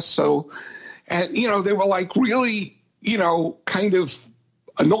U.S. So, and, you know, they were like really, you know, kind of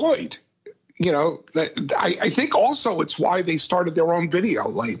annoyed. You know, I think also it's why they started their own video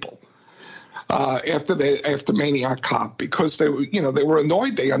label after Maniac Cop, because they were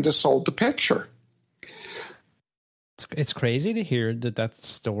annoyed they undersold the picture. It's crazy to hear that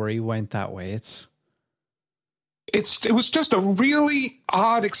story went that way. It was just a really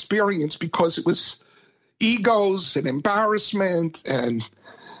odd experience because it was egos and embarrassment and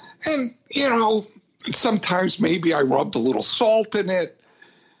you know, sometimes maybe I rubbed a little salt in it.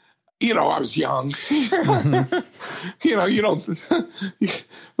 You know, I was young. You know,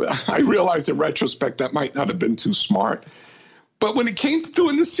 I realize in retrospect that might not have been too smart. But when it came to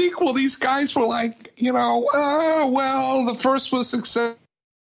doing the sequel, these guys were like, you know, well, the first was success,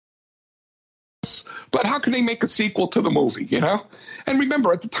 but how can they make a sequel to the movie, you know? And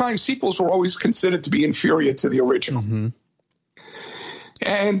remember, at the time, sequels were always considered to be inferior to the original.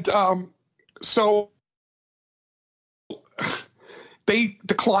 And so they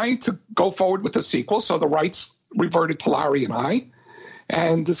declined to go forward with the sequel, so the rights reverted to Larry and I.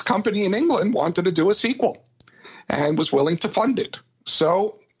 And this company in England wanted to do a sequel and was willing to fund it.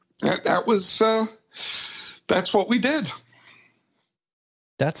 So that's what we did.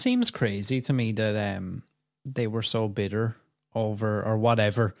 That seems crazy to me that they were so bitter over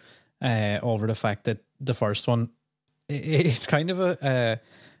the fact that the first one, it's kind of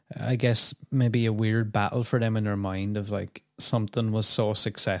I guess maybe a weird battle for them in their mind of like, something was so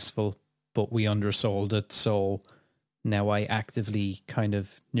successful, but we undersold it. So now I actively kind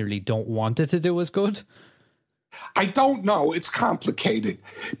of nearly don't want it to do as good. I don't know. It's complicated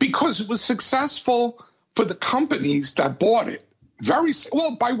because it was successful for the companies that bought it. Very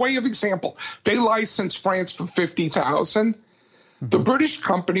well, by way of example, they licensed France for 50,000. The British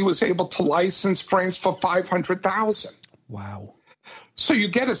company was able to license France for 500,000. Wow. So you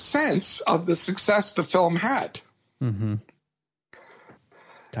get a sense of the success the film had.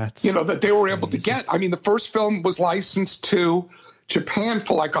 That's, you know, that they were able to get. I mean, the first film was licensed to Japan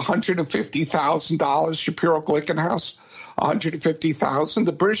for like $150,000. Shapiro Glickenhaus, $150,000.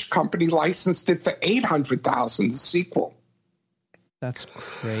 The British company licensed it for $800,000. The sequel. That's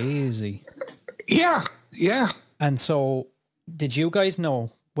crazy. Yeah. And so, did you guys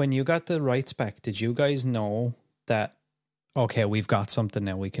know when you got the rights back? Did you guys know that, okay, we've got something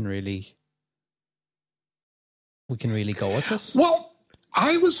now, we can really go with this? Well,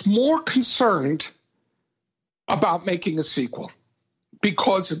 I was more concerned about making a sequel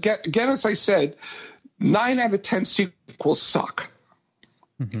because, again, as I said, 9 out of 10 sequels suck.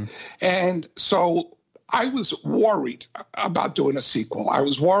 And so I was worried about doing a sequel. I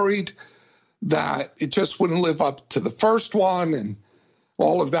was worried that it just wouldn't live up to the first one and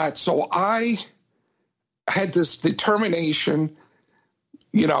all of that. So I had this determination,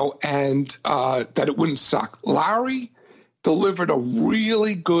 you know, and that it wouldn't suck. Larry delivered a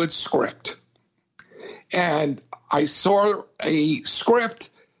really good script. And I saw a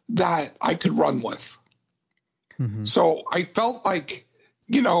script that I could run with. So I felt like,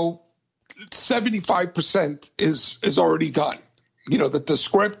 you know, 75% is already done. You know, that the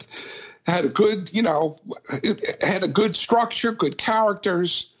script had a good, you know, it had a good structure, good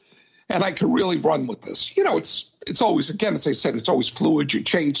characters, and I could really run with this. You know, it's always, again, as I said, it's always fluid. You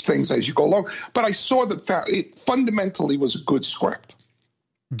change things as you go along. But I saw that it fundamentally was a good script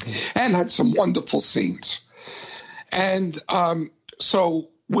and had some wonderful scenes. And so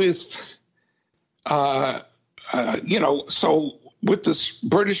with, you know, so with this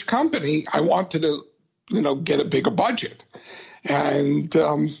British company, I wanted to, you know, get a bigger budget. And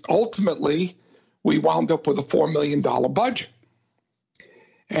ultimately, we wound up with a $4 million budget.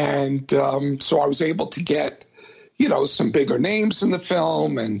 And so I was able to get, you know, some bigger names in the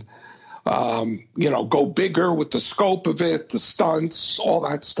film and, you know, go bigger with the scope of it, the stunts, all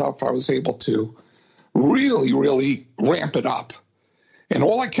that stuff. I was able to really, really ramp it up. And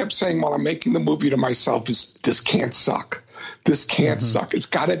all I kept saying while I'm making the movie to myself is, this can't suck. This can't suck. It's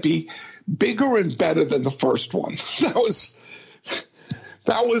got to be bigger and better than the first one.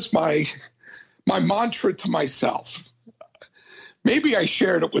 That was my mantra to myself. Maybe I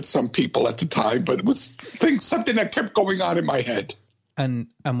shared it with some people at the time, but it was something that kept going on in my head. And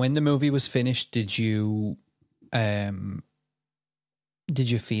when the movie was finished, did you Did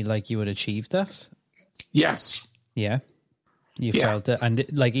you feel like you had achieved that? Yes. Yeah. You felt it, and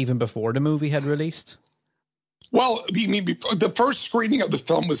like even before the movie had released. Well, I mean, before, the first screening of the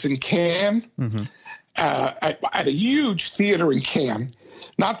film was in Cannes, at a huge theater in Cannes,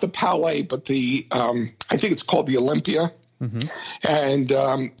 not the Palais, but the I think it's called the Olympia, and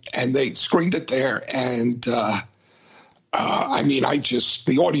they screened it there, and I mean,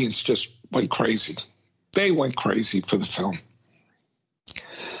 the audience just went crazy. They went crazy for the film.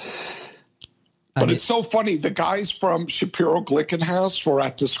 But it's so funny. The guys from Shapiro Glickenhaus were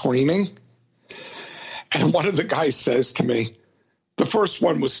at the screening, and one of the guys says to me, the first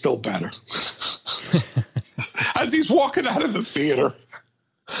one was still better. As he's walking out of the theater,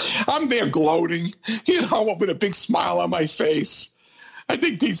 I'm there gloating, with a big smile on my face. I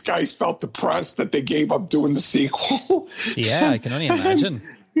think these guys felt depressed that they gave up doing the sequel. Yeah, I can only imagine.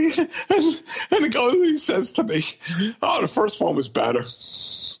 And he says to me, oh, the first one was better.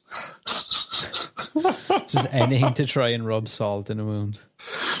 Just anything to try and rub salt in a wound.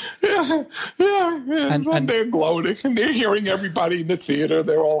 Yeah. And they're gloating, and they're hearing everybody in the theater.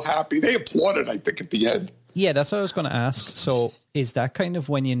 They're all happy. They applauded, I think, at the end. Yeah, that's what I was going to ask. So is that kind of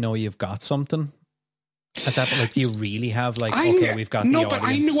when you know you've got something? At that, like, do you really have, like, we've got the audience? But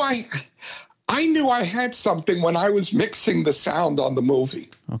I knew I had something when I was mixing the sound on the movie.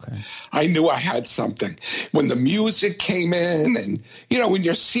 Okay. I knew I had something. When the music came in and, when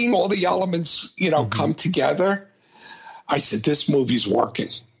you're seeing all the elements, come together, I said, this movie's working.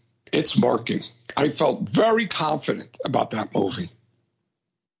 It's working. I felt very confident about that movie.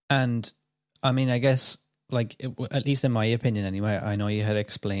 And, I mean, I guess, like, at least in my opinion anyway, I know you had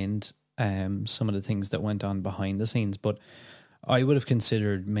explained some of the things that went on behind the scenes, but I would have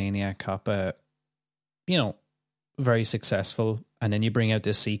considered Maniac Cop very successful, and then you bring out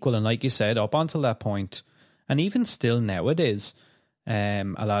this sequel, and like you said, up until that point, and even still nowadays, a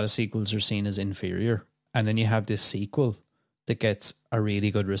lot of sequels are seen as inferior, and then you have this sequel that gets a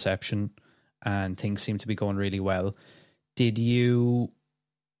really good reception, and things seem to be going really well. Did you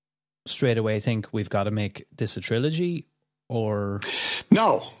straight away think we've got to make this a trilogy, or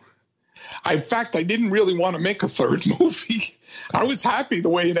no? In fact, I didn't really want to make a third movie. I was happy the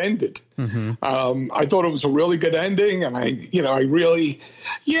way it ended. I thought it was a really good ending, and did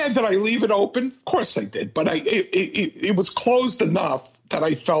I leave it open? Of course I did, but it was closed enough that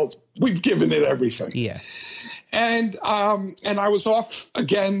I felt we've given it everything. Yeah. And I was off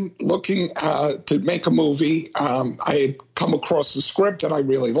again looking to make a movie. I had come across the script that I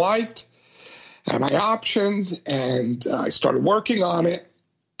really liked, and I optioned, and I started working on it.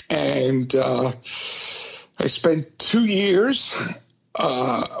 And I spent 2 years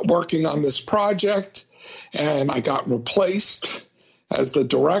working on this project, and I got replaced as the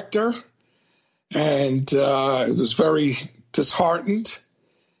director, and I was very disheartened.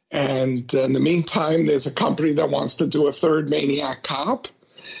 And in the meantime, there's a company that wants to do a third Maniac Cop.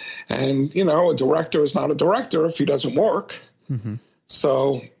 And, a director is not a director if he doesn't work.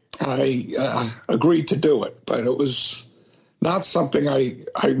 So I agreed to do it, but it was not something I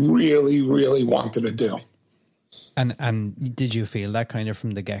really, really wanted to do. And did you feel that kind of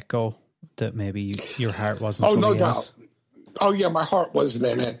from the get-go, that maybe your heart wasn't? Oh, no doubt. Oh, yeah, my heart wasn't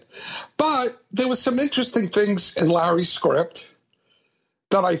in it. But there was some interesting things in Larry's script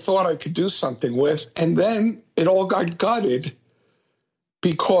that I thought I could do something with. And then it all got gutted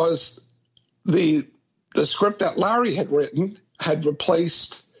because the script that Larry had written had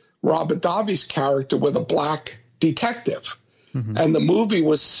replaced Robert Davi's character with a black detective. And the movie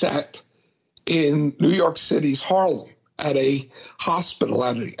was set in New York City's Harlem at a hospital,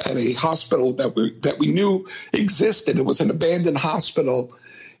 at a hospital that we knew existed. It was an abandoned hospital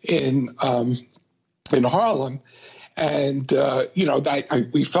in Harlem. And,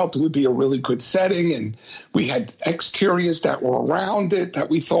 we felt it would be a really good setting, and we had exteriors that were around it that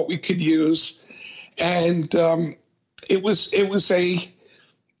we thought we could use. And it was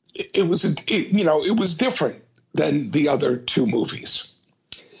different than the other two movies.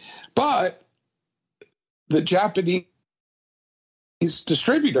 But the Japanese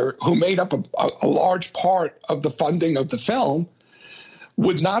distributor, who made up a large part of the funding of the film,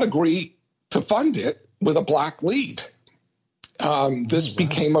 would not agree to fund it with a black lead. This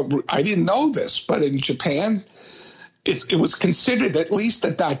became I didn't know this, but in Japan, it was considered, at least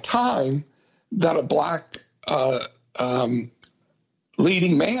at that time, that a black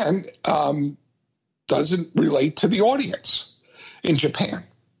leading man doesn't relate to the audience in Japan.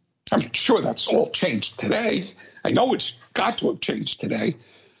 I'm sure that's all changed today. I know it's got to have changed today,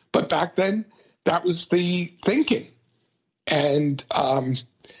 but back then that was the thinking. And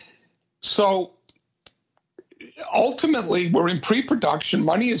so ultimately, we're in pre-production.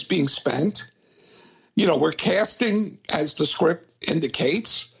 Money is being spent. We're casting as the script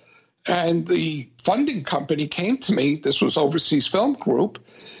indicates. And the funding company came to me. This was Overseas Film Group.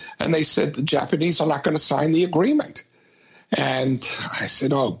 And they said the Japanese are not going to sign the agreement. And I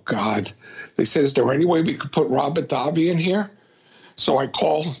said, oh, God. They said, is there any way we could put Robert Davi in here? So I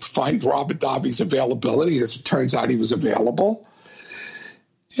called to find Robert Davi's availability. As it turns out, he was available.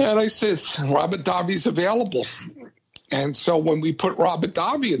 And I said, Robert Davi's available. And so when we put Robert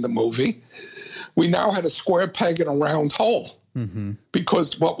Davi in the movie, we now had a square peg in a round hole. Mm-hmm.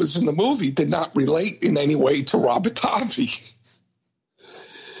 Because what was in the movie did not relate in any way to Robert Davi.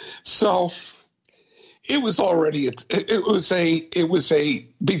 So it was already, it was a,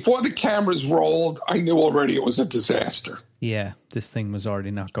 before the cameras rolled, I knew already it was a disaster. Yeah, this thing was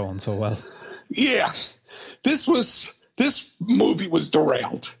already not going so well. Yeah, this movie was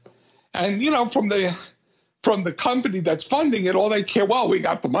derailed. And, from the company that's funding it, all they care, well, we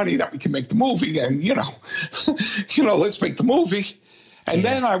got the money that we can make the movie and, let's make the movie. And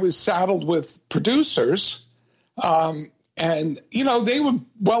then I was saddled with producers, and, they were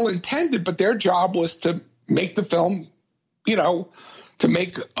well-intended, but their job was to make the film, to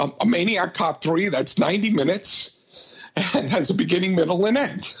make a Maniac Cop 3 that's 90 minutes and has a beginning, middle, and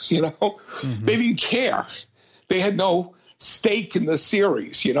end, Mm-hmm. They didn't care. They had no stake in the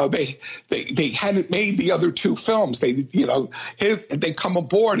series. They hadn't made the other two films. They come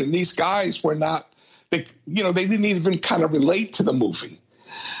aboard, and these guys were not, they didn't even kind of relate to the movie.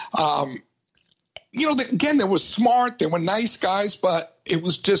 Again, they were smart, they were nice guys, but it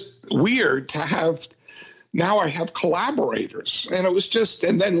was just weird to have, now I have collaborators. And it was just,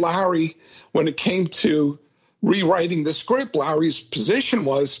 and then Larry, when it came to rewriting the script, Larry's position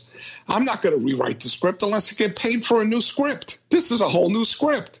was, I'm not going to rewrite the script unless I get paid for a new script. This is a whole new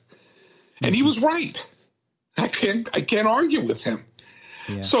script. And he was right. I can't argue with him.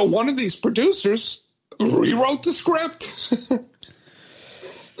 Yeah. So one of these producers rewrote the script.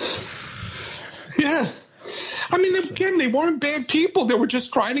 Yeah. I mean, again, they weren't bad people. They were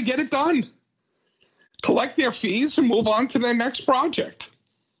just trying to get it done, collect their fees, and move on to their next project.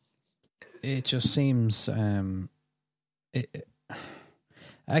 It just seems,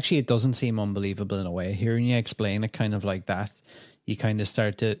 actually, it doesn't seem unbelievable in a way. Hearing you explain it kind of like that, you kind of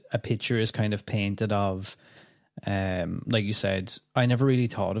start to, a picture is kind of painted of, like you said, I never really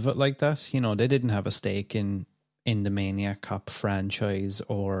thought of it like that. They didn't have a stake in the Maniac Cop franchise,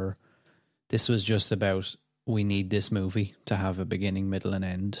 or this was just about, we need this movie to have a beginning, middle, and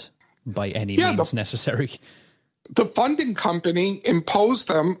end by any means necessary. The funding company imposed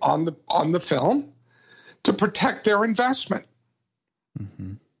them on the film to protect their investment.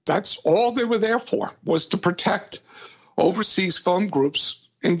 Mm-hmm. That's all they were there for, was to protect Overseas Film Group's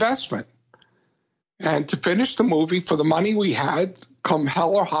investment and to finish the movie for the money we had, come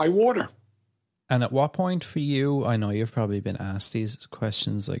hell or high water. And at what point for you, I know you've probably been asked these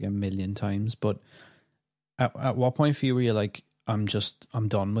questions like a million times, but at what point for you were you like, I'm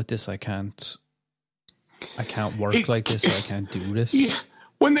done with this, I can't work like this, or I can't do this? Yeah.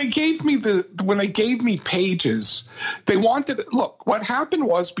 When they gave me pages, they wanted, look, what happened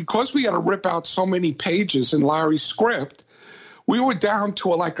was, because we had to rip out so many pages in Larry's script, we were down to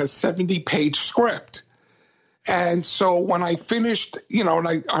like a 70-page script. And so when I finished, and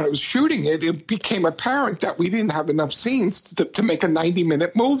I was shooting it, it became apparent that we didn't have enough scenes to make a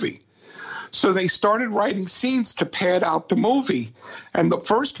 90-minute movie. So they started writing scenes to pad out the movie. And the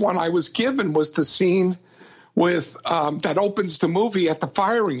first one I was given was the scene with that opens the movie at the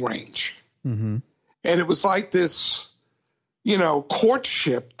firing range. Mm-hmm. And it was like this,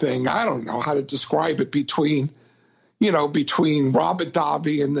 courtship thing. I don't know how to describe it between Robert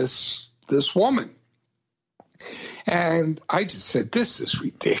Davi and this woman. And I just said, this is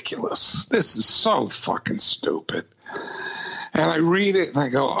ridiculous. This is so fucking stupid. And I read it and I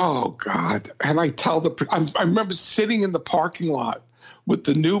go, oh, God. And I tell I remember sitting in the parking lot with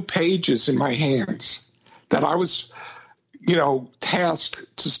the new pages in my hands that I was,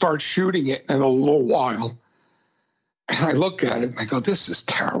 tasked to start shooting it in a little while. And I look at it and I go, this is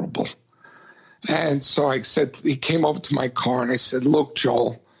terrible. And so I said, he came over to my car and I said, look,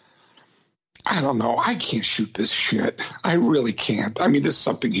 Joel, I don't know. I can't shoot this shit. I really can't. I mean, this is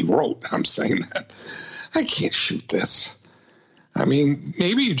something he wrote. I'm saying that. I can't shoot this. I mean,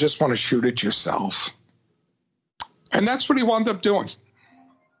 maybe you just want to shoot it yourself. And that's what he wound up doing.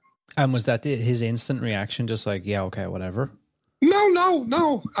 And was that his instant reaction? Just like, yeah, okay, whatever?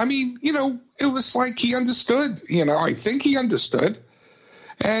 No. I mean, it was like he understood. I think he understood.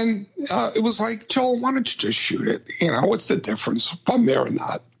 And it was like, Joel, why don't you just shoot it? What's the difference if I'm there or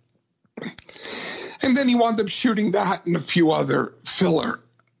not? And then he wound up shooting that and a few other filler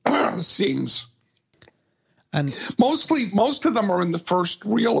scenes. And most of them are in the first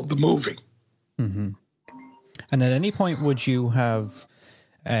reel of the movie. Mm-hmm. And at any point, would you have,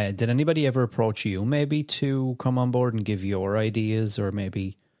 did anybody ever approach you maybe to come on board and give your ideas, or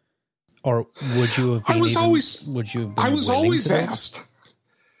maybe, or would you have been I was always asked.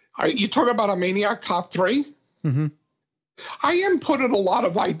 You talk about a Maniac Cop 3? Mm-hmm. I inputted a lot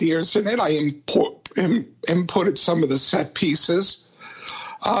of ideas in it. I inputted some of the set pieces.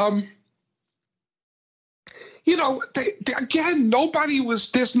 Again,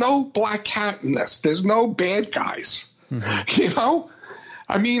 there's no black hat in this. There's no bad guys. Mm-hmm.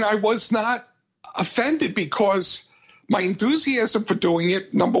 I mean, I was not offended because my enthusiasm for doing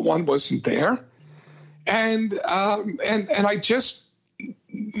it, number one, wasn't there. And I just,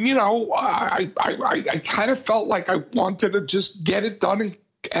 I kind of felt like I wanted to just get it done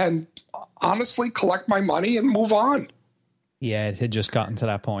and honestly collect my money and move on. Yeah, it had just gotten to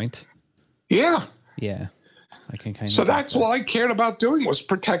that point. Yeah. Yeah. I can kind of. So that's all I cared about doing, was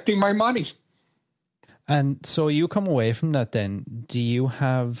protecting my money. And so you come away from that then. Do you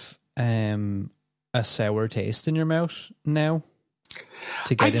have a sour taste in your mouth now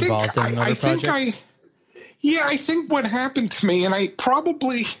to get involved in another project? I think what happened to me, and I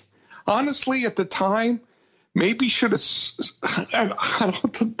probably, honestly, at the time, maybe should have,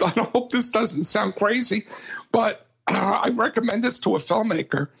 I hope this doesn't sound crazy, but I recommend this to a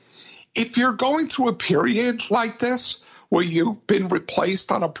filmmaker. If you're going through a period like this, where you've been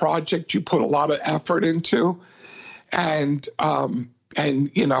replaced on a project you put a lot of effort into, and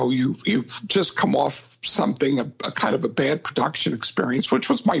you've just come off something, a kind of a bad production experience, which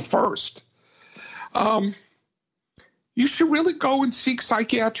was my first, you should really go and seek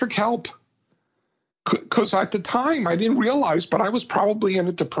psychiatric help. Because at the time, I didn't realize, but I was probably in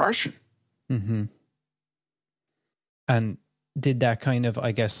a depression. Mm-hmm. And did that kind of,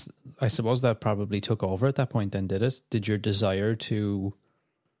 I suppose that probably took over at that point then, did it? Did your desire to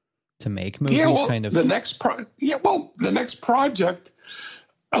make movies kind of... The next project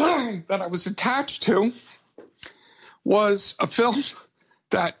that I was attached to was a film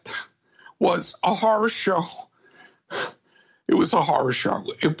that was a horror show. It was a horror show.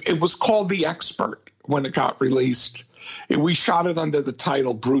 It was called The Expert when it got released. We shot it under the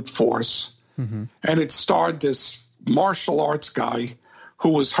title Brute Force. Mm-hmm. And it starred this martial arts guy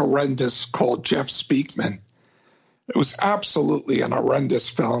who was horrendous called Jeff Speakman. It was absolutely an horrendous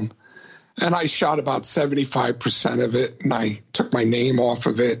film. And I shot about 75% of it, and I took my name off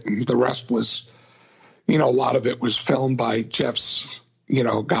of it. And the rest was, a lot of it was filmed by Jeff's,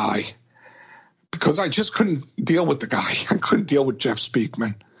 guy. Because I just couldn't deal with the guy. I couldn't deal with Jeff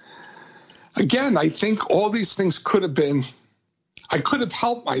Speakman. Again, I think all these things could have been, I could have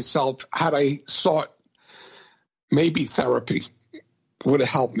helped myself had I sought maybe therapy would have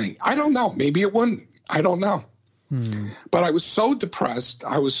helped me. I don't know. Maybe it wouldn't. I don't know. But I was so depressed.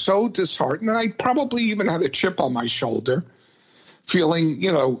 I was so disheartened. And I probably even had a chip on my shoulder, feeling,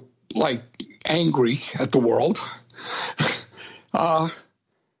 like angry at the world.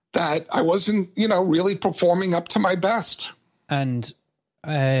 That I wasn't, really performing up to my best. And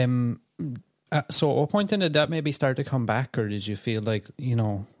so at what point then did that maybe start to come back, or did you feel like,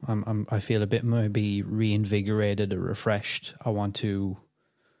 I feel a bit maybe reinvigorated or refreshed? I want to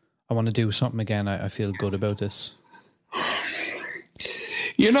do something again. I feel good about this.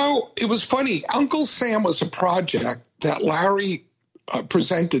 It was funny. Uncle Sam was a project that Larry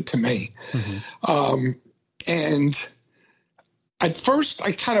presented to me. Mm-hmm. And at first,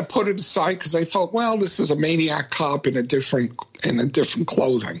 I kind of put it aside because I felt, well, this is a maniac cop in a different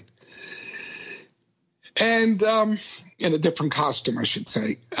clothing, and in a different costume, I should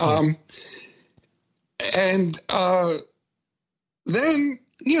say. Then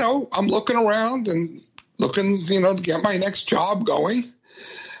I'm looking around and looking, to get my next job going.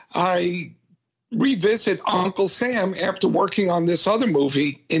 I revisit Uncle Sam after working on this other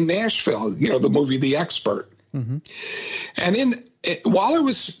movie in Nashville. The movie The Expert. Mm-hmm. And while I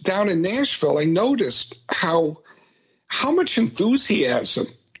was down in Nashville, I noticed how much enthusiasm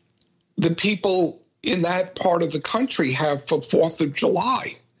the people in that part of the country have for 4th of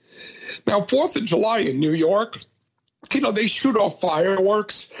July. Now, 4th of July in New York, they shoot off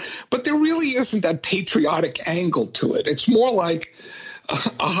fireworks, but there really isn't that patriotic angle to it. It's more like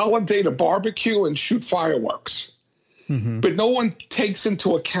a holiday to barbecue and shoot fireworks. Mm-hmm. But no one takes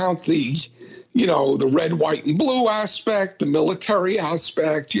into account the red, white, and blue aspect, the military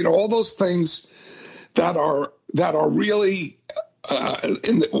aspect, all those things that are really,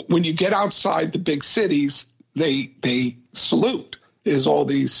 when you get outside the big cities, they salute, is all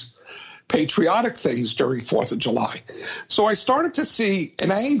these patriotic things during 4th of July. So I started to see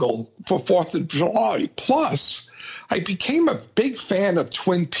an angle for 4th of July. Plus, I became a big fan of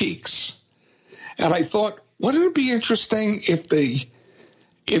Twin Peaks. And I thought, wouldn't it be interesting if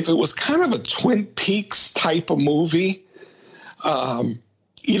it was kind of a Twin Peaks type of movie?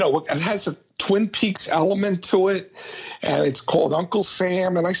 It has a Twin Peaks element to it, and it's called Uncle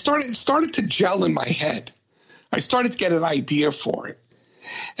Sam. And it started to gel in my head. I started to get an idea for it.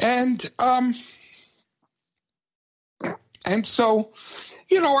 And so,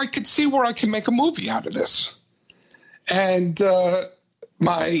 I could see where I can make a movie out of this. And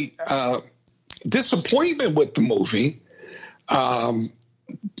my disappointment with the movie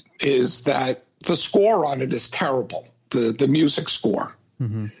is that the score on it is terrible, the music score.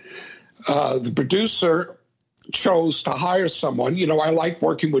 Mm-hmm. The producer chose to hire someone. I like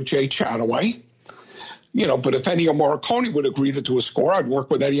working with Jay Chataway. But if Ennio Morricone would agree to do a score, I'd work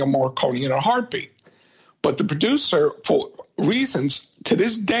with Ennio Morricone in a heartbeat. But the producer, for reasons to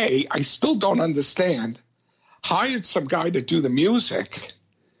this day I still don't understand, hired some guy to do the music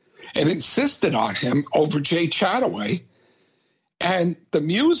and insisted on him over Jay Chataway. And the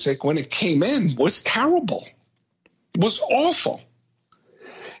music, when it came in, was terrible. It was awful.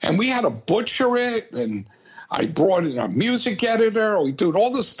 And we had to butcher it, and I brought in a music editor. We did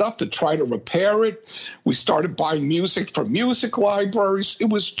all this stuff to try to repair it. We started buying music from music libraries. It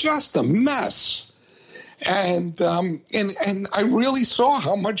was just a mess. And I really saw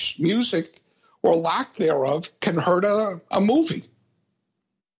how much music or lack thereof can hurt a movie.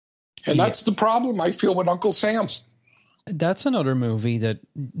 And that's the problem I feel with Uncle Sam. That's another movie that,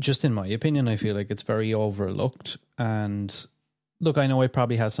 just in my opinion, I feel like it's very overlooked. And look, I know it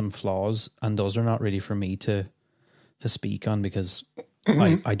probably has some flaws, and those are not really for me to speak on because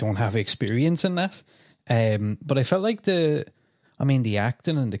I don't have experience in that. But I felt like the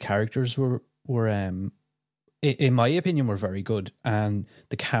acting and the characters were in my opinion, were very good, and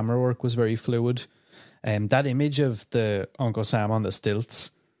the camera work was very fluid. That image of the Uncle Sam on the stilts,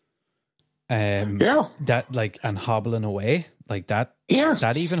 that and hobbling away like that. Yeah,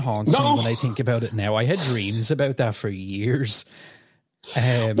 that even haunts me when I think about it now. I had dreams about that for years.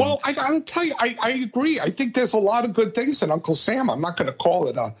 Well, I got to tell you, I agree. I think there's a lot of good things in Uncle Sam. I'm not going to call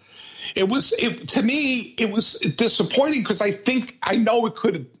it to me, it was disappointing because I know it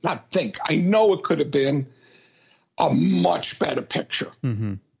could have been a much better picture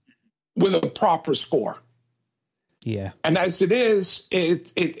with a proper score. Yeah. And as it is,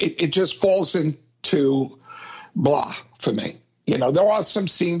 it just falls into blah for me. There are some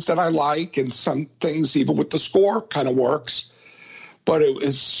scenes that I like and some things even with the score kind of works. But it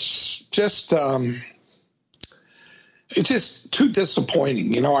was just, it's just too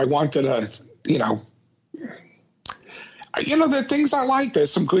disappointing. I wanted there are things I like.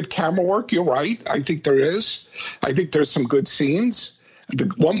 There's some good camera work. You're right. I think there is. I think there's some good scenes. The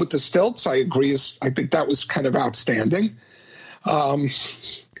one with the stilts, I agree. I think that was kind of outstanding.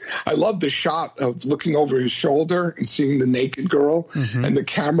 I love the shot of looking over his shoulder and seeing the naked girl, and the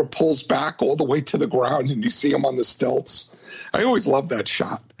camera pulls back all the way to the ground, and you see him on the stilts. I always love that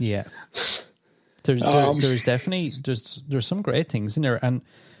shot. Yeah, there's definitely there's some great things in there, and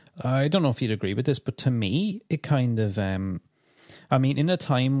I don't know if you'd agree with this, but to me, it kind of, in a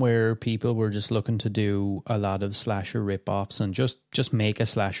time where people were just looking to do a lot of slasher rip-offs and just make a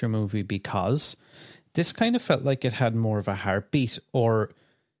slasher movie because this kind of felt like it had more of a heartbeat, or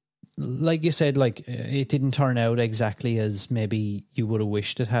like you said, like it didn't turn out exactly as maybe you would have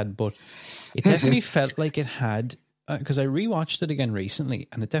wished it had, but it definitely felt like it had, because I rewatched it again recently,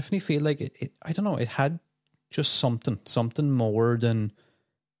 and it definitely felt like it I don't know, it had just something more than,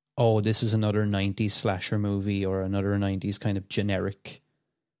 oh, this is another 90s slasher movie or another 90s kind of generic.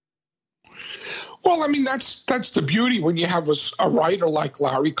 Well, that's the beauty when you have a writer like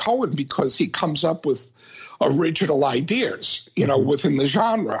Larry Cohen, because he comes up with original ideas, within the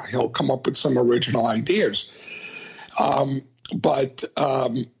genre. He'll come up with some original ideas. I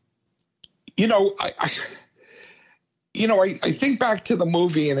think back to the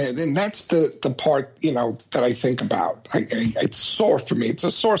movie, and that's the part, that I think about. It's sore for me. It's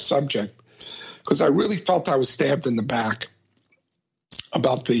a sore subject because I really felt I was stabbed in the back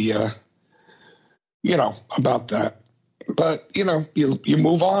about about that. But, you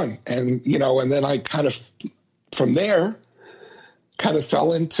move on and then I kind of, from there, kind of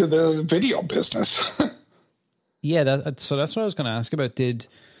fell into the video business. Yeah. So that's what I was going to ask about. Did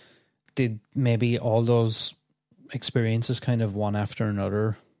maybe all those experiences kind of one after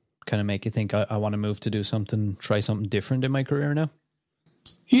another kind of make you think I want to move to do something, try something different in my career now?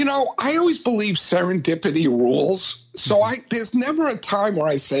 I always believe serendipity rules. So there's never a time where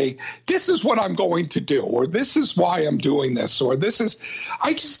I say, this is what I'm going to do, or this is why I'm doing this, or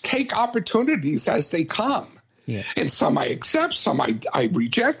I just take opportunities as they come. Yeah. And some I accept, some I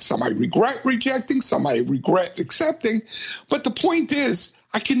reject, some I regret rejecting, some I regret accepting. But the point is,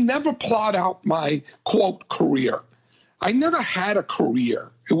 I can never plot out my, quote, career. I never had a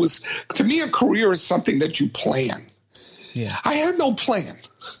career. To me, a career is something that you plan. Yeah. I had no plan.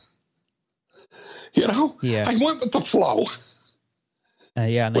 Yeah. I went with the flow.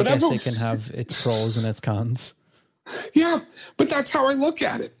 And I guess it can have its pros and its cons. Yeah, but that's how I look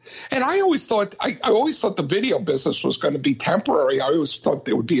at it. And I always thought the video business was going to be temporary. I always thought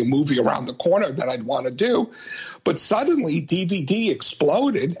there would be a movie around the corner that I'd want to do. But suddenly DVD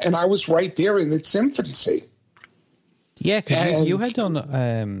exploded, and I was right there in its infancy. Yeah, because you had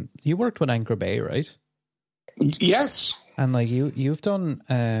done, you worked with Anchor Bay, right? Yes. And like you've done,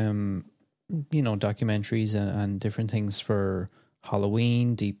 documentaries and different things for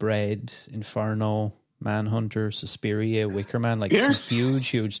Halloween, Deep Red, Inferno, Manhunter, Suspiria, Wicker Man, some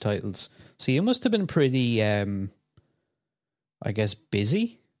huge titles. So you must have been pretty, I guess,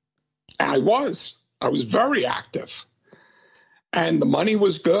 busy. I was very active, and the money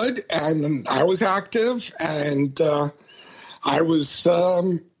was good, and I was active, and I was,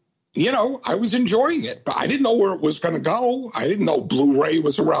 I was enjoying it, but I didn't know where it was going to go. I didn't know Blu-ray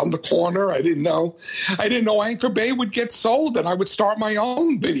was around the corner. I didn't know Anchor Bay would get sold, and I would start my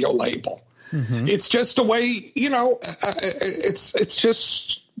own video label. Mm-hmm. It's just the way, it's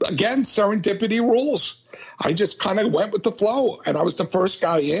just, again, serendipity rules. I just kind of went with the flow, and I was the first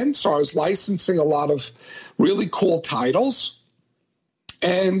guy in, so I was licensing a lot of really cool titles,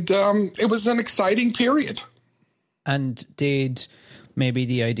 and it was an exciting period. And did maybe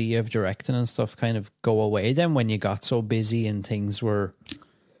the idea of directing and stuff kind of go away then when you got so busy and things were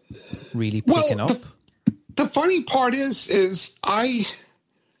really picking up? The funny part is it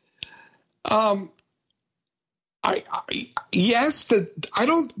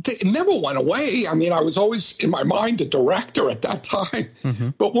never went away. I mean, I was always in my mind a director at that time. Mm-hmm.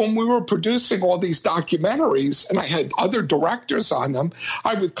 But when we were producing all these documentaries and I had other directors on them,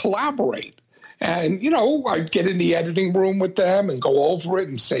 I would collaborate. And, I'd get in the editing room with them and go over it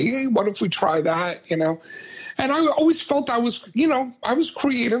and say, hey, what if we try that, And I always felt I was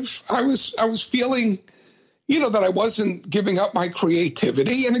creative. I was feeling, that I wasn't giving up my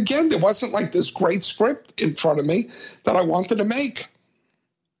creativity. And again, there wasn't like this great script in front of me that I wanted to make.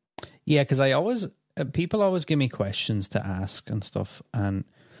 Yeah, because people always give me questions to ask and stuff. And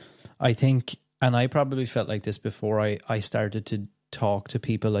I think, and I probably felt like this before I started to talk to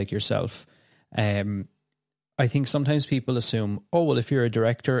people like yourself. I think sometimes people assume, oh, well, if you're a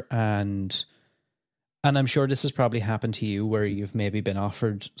director and I'm sure this has probably happened to you where you've maybe been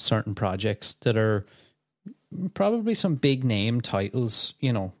offered certain projects that are probably some big name titles,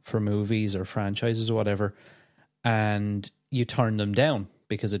 for movies or franchises or whatever, and you turn them down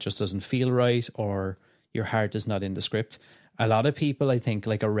because it just doesn't feel right or your heart is not in the script. A lot of people, I think,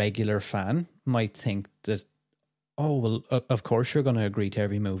 like a regular fan might think that, oh, well, of course you're going to agree to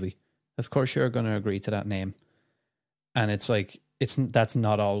every movie. Of course you're going to agree to that name. And it's like, that's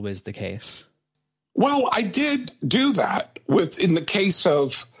not always the case. Well, I did do that in the case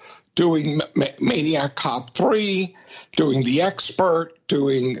of doing Maniac Cop 3, doing The Expert,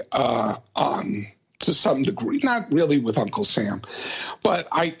 doing, to some degree, not really with Uncle Sam, but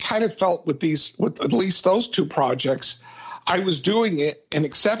I kind of felt with at least those two projects, I was doing it and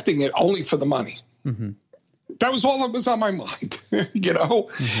accepting it only for the money. Mm-hmm. That was all that was on my mind,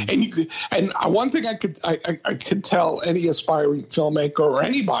 Mm-hmm. And one thing I could tell any aspiring filmmaker or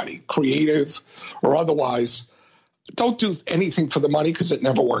anybody, creative or otherwise, don't do anything for the money because it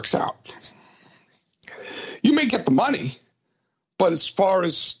never works out. You may get the money, but as far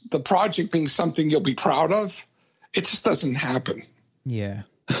as the project being something you'll be proud of, it just doesn't happen. Yeah,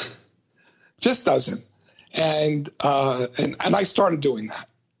 just doesn't. And I started doing that.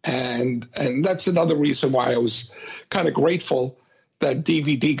 And that's another reason why I was kind of grateful that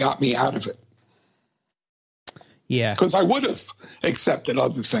DVD got me out of it. Yeah. Because I would have accepted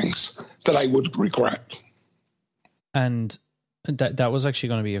other things that I would regret. And that was actually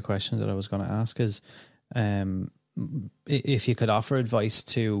going to be a question that I was going to ask is if you could offer advice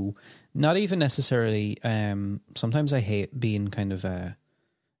to, not even necessarily, sometimes I hate being kind of,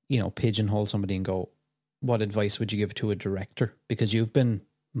 pigeonhole somebody and go, what advice would you give to a director? Because you've been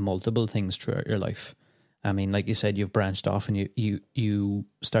multiple things throughout your life. I mean, like you said, you've branched off and you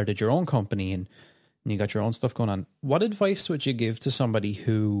started your own company and you got your own stuff going on. What advice would you give to somebody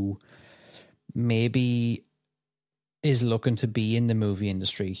who maybe is looking to be in the movie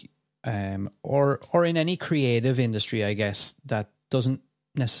industry, or in any creative industry, I guess, that doesn't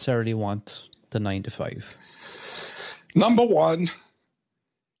necessarily want the 9 to 5? Number one,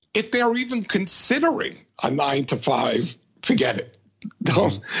 if they're even considering a 9 to 5, forget it.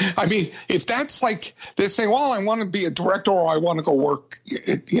 Don't. I mean, if that's like they're saying, well, I want to be a director, or I want to go work,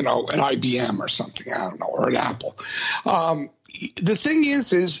 at IBM or something, I don't know, or at Apple. The thing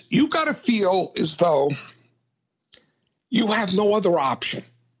is you got to feel as though you have no other option.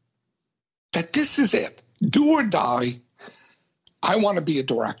 That this is it, do or die. I want to be a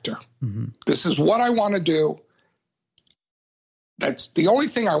director. Mm-hmm. This is what I want to do. That's the only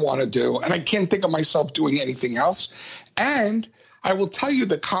thing I want to do, and I can't think of myself doing anything else. And I will tell you,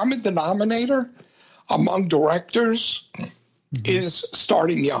 the common denominator among directors is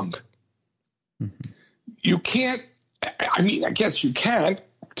starting young. Mm-hmm. You can't, I mean, I guess you can,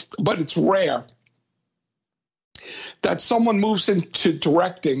 but it's rare that someone moves into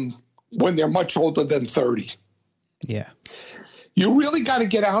directing when they're much older than 30. Yeah. You really got to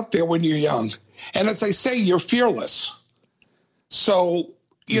get out there when you're young. And as I say, you're fearless. So,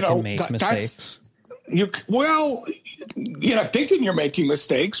 you know, can make mistakes. You're not thinking you're making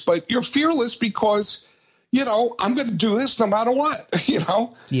mistakes, but you're fearless because, I'm going to do this no matter what,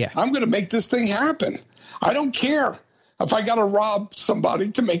 Yeah. I'm going to make this thing happen. I don't care if I got to rob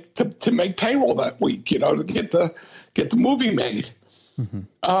somebody to make payroll that week, to get the movie made.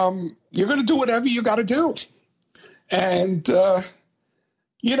 Mm-hmm. You're going to do whatever you got to do. And,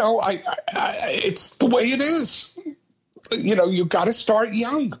 it's the way it is. You got to start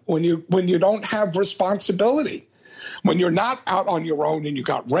young when you don't have responsibility, when you're not out on your own and you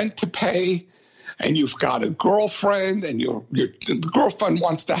got rent to pay and you've got a girlfriend and the girlfriend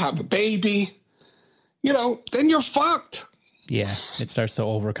wants to have a baby, then you're fucked. Yeah. It starts to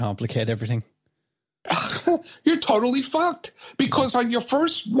overcomplicate everything. You're totally fucked because on your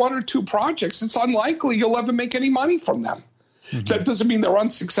first 1 or 2 projects, it's unlikely you'll ever make any money from them. Mm-hmm. That doesn't mean they're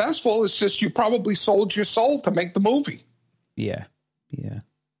unsuccessful. It's just you probably sold your soul to make the movie. Yeah. Yeah.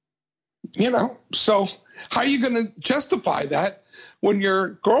 So how are you going to justify that when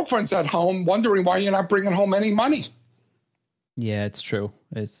your girlfriend's at home wondering why you're not bringing home any money? Yeah, it's true.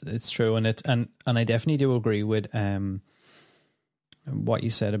 It's true. And I definitely do agree with what you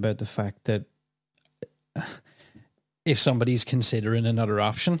said about the fact that if somebody's considering another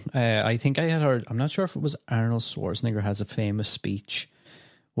option, I think I had heard, I'm not sure if it was Arnold Schwarzenegger has a famous speech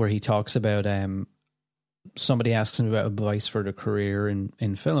where he talks about, somebody asks him about advice for the career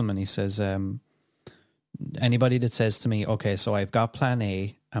in film, and he says, anybody that says to me, okay, so I've got plan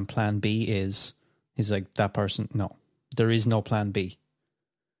A and plan B is, he's like, that person, no, there is no plan B.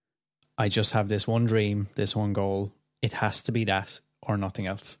 I just have this one dream, this one goal. It has to be that or nothing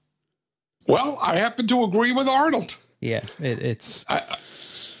else. Well, I happen to agree with Arnold. Yeah, it's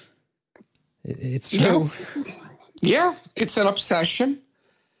true. Yeah, it's an obsession.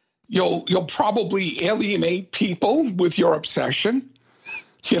 You'll probably alienate people with your obsession,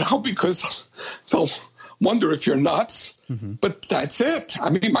 because they'll wonder if you're nuts. Mm-hmm. But that's it. I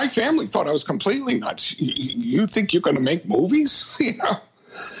mean, my family thought I was completely nuts. You think you're going to make movies?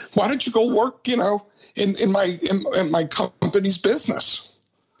 Why don't you go work, in my company's business?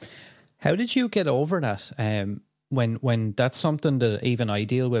 How did you get over that? When that's something that even I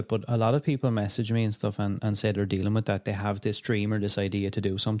deal with, but a lot of people message me and stuff and say they're dealing with that. They have this dream or this idea to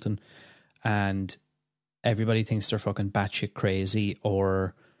do something, and everybody thinks they're fucking batshit crazy,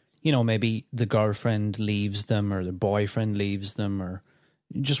 or, maybe the girlfriend leaves them or the boyfriend leaves them, or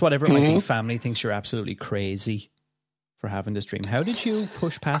just whatever it might be. Family thinks you're absolutely crazy for having this dream. How did you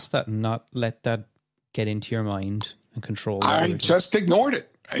push past that and not let that get into your mind and control? I just ignored it.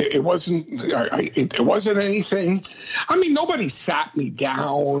 It wasn't. It wasn't anything. I mean, nobody sat me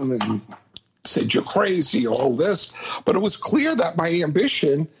down and said you're crazy or all this, but it was clear that my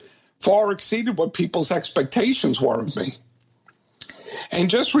ambition far exceeded what people's expectations were of me. And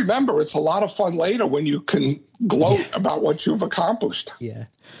just remember, it's a lot of fun later when you can gloat about what you've accomplished. Yeah,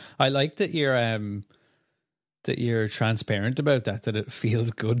 I like that you're transparent about that. That it feels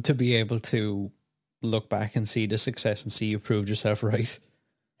good to be able to look back and see the success and see you proved yourself right.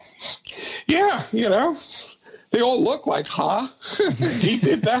 Yeah, they all look like, he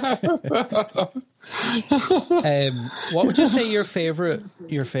did that. What would you say your favorite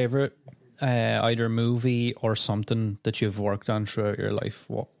either movie or something that you've worked on throughout your life?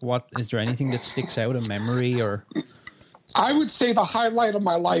 What is there anything that sticks out in memory? Or I would say the highlight of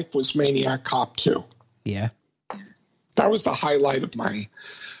my life was Maniac Cop 2. Yeah, that was the highlight of my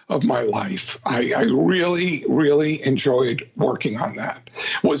life. I really, really enjoyed working on that.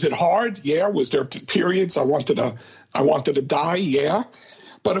 Was it hard? Yeah. Was there periods I wanted I wanted to die, yeah.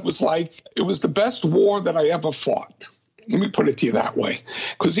 But it was the best war that I ever fought. Let me put it to you that way.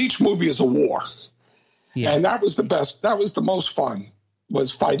 Because each movie is a war. Yeah. And that was the best. That was the most fun,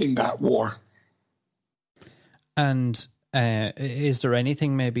 was fighting that war. And is there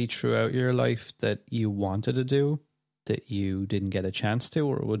anything maybe throughout your life that you wanted to do that you didn't get a chance to,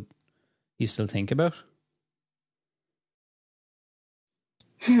 or would you still think about?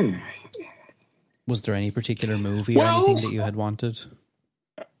 Was there any particular movie or anything that you had wanted?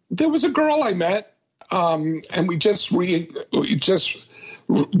 There was a girl I met, and we just became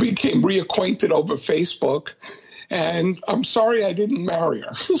reacquainted over Facebook, and I'm sorry I didn't marry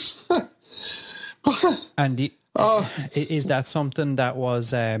her. And is that something that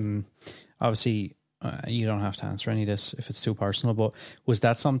was obviously you don't have to answer any of this if it's too personal, but was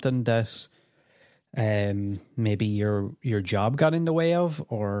that something that maybe your job got in the way of,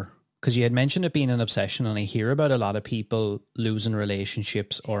 or because you had mentioned it being an obsession, and I hear about a lot of people losing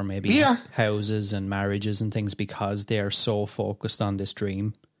relationships or maybe houses and marriages and things because they are so focused on this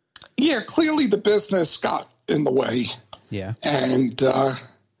dream. Yeah, clearly the business got in the way. Yeah. And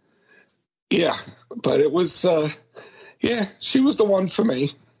but it was she was the one for me.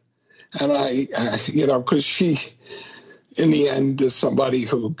 And I because she in the end is somebody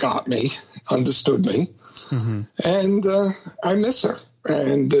who got me, understood me. Mm-hmm. And I miss her.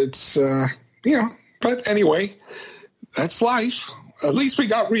 And it's, but anyway, that's life. At least we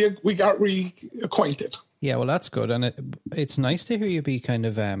got reacquainted. Yeah, well, that's good. And it's nice to hear you be kind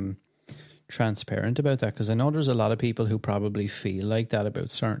of transparent about that, because I know there's a lot of people who probably feel like that about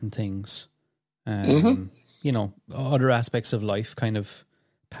certain things. You know, other aspects of life kind of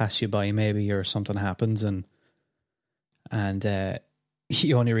pass you by maybe, or something happens and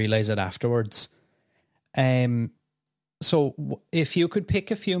you only realize it afterwards. So if you could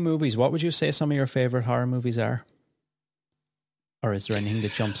pick a few movies, what would you say some of your favorite horror movies are? Or is there anything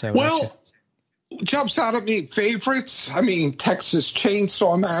that jumps out at you? Jumps out at me, favorites. I mean, Texas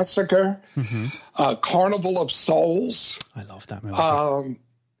Chainsaw Massacre, Carnival of Souls. I love that movie.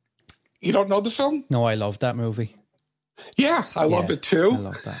 You don't know the film? No, I love that movie. Yeah, I love it too. I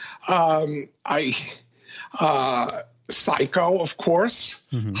love that. Psycho, of course.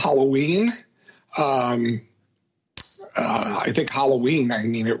 Halloween. I think Halloween, I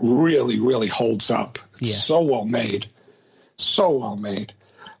mean, it really, really holds up. It's so well made. So well made.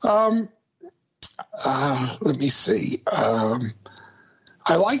 Let me see.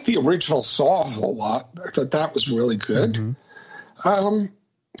 I like the original Saw a whole lot. I thought that was really good. And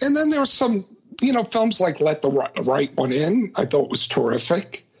then there were some, films like Let the Right One In. I thought was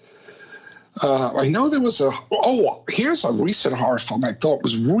terrific. I know there was here's a recent horror film I thought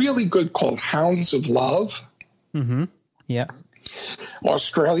was really good called Hounds of Love. Yeah.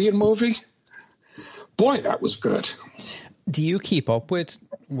 Australian movie. Boy, that was good. Do you keep up with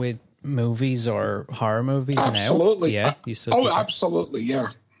movies or horror movies now? Absolutely. Yeah. You still absolutely. Yeah.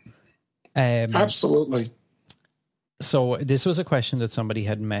 Absolutely. So this was a question that somebody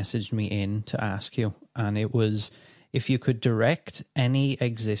had messaged me in to ask you, and it was, if you could direct any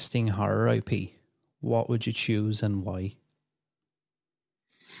existing horror IP, what would you choose and why?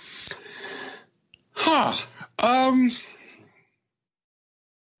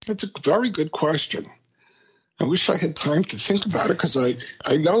 That's a very good question. I wish I had time to think about it, because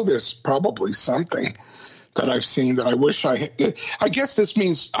I know there's probably something that I've seen that I wish I had. I guess this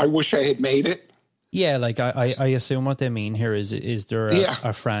means I wish I had made it. Yeah, like I assume what they mean here is there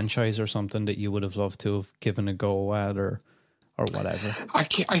a franchise or something that you would have loved to have given a go at, or whatever? I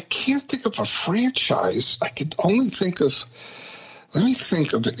can't think of a franchise. I could only think of. Let me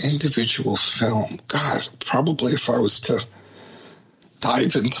think of an individual film. God, probably if I was to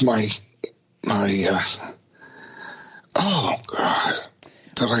dive into my oh God,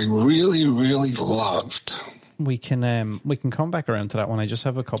 that I really, really loved. We can come back around to that one. I just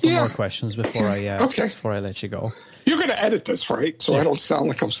have a couple more questions before I before I let you go. You're going to edit this, right? So I don't sound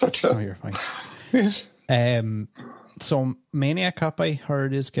like I'm such a. Oh, you're fine. So Maniac Cop, I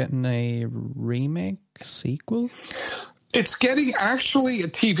heard, is getting a remake sequel. It's getting actually a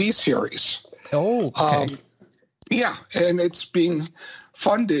TV series. Oh, okay. Yeah, and it's being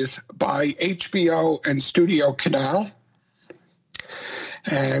funded by HBO and Studio Canal.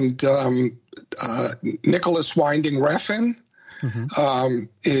 And Nicholas Winding Refn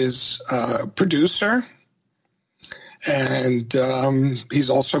is a producer. And he's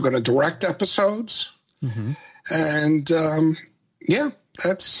also going to direct episodes. And,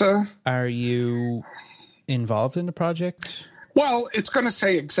 that's... Are you involved in the project? Well, it's going to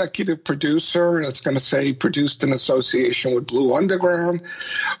say executive producer, and it's going to say produced in association with Blue Underground,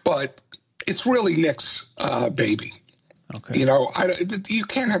 but it's really Nick's baby. Okay. You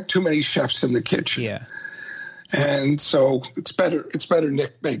can't have too many chefs in the kitchen. Yeah. And so it's better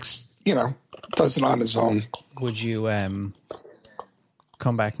Nick does it on his own. Would you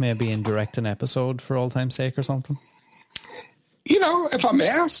come back maybe and direct an episode for all time's sake or something? If I'm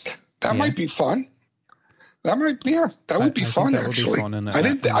asked, that might be fun. That would be fun, actually. I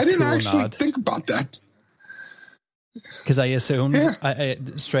didn't actually think about that. Because I assumed I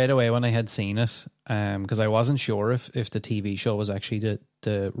straight away when I had seen it, because I wasn't sure if the TV show was actually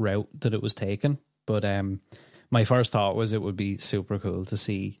the route that it was taken. But my first thought was it would be super cool to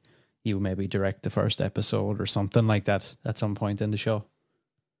see you maybe direct the first episode or something like that at some point in the show.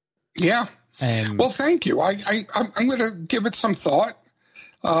 Yeah. Well, thank you. I'm going to give it some thought.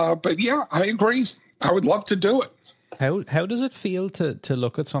 But yeah, I agree. I would love to do it. How does it feel to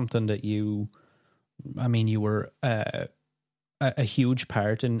look at something that you were a huge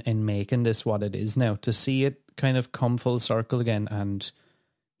part in making this what it is now, to see it kind of come full circle again, and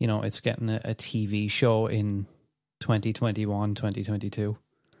it's getting a TV show in 2021, 2022?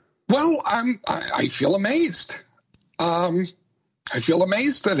 Well, I feel amazed. I feel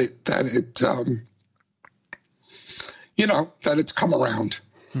amazed that it's come around.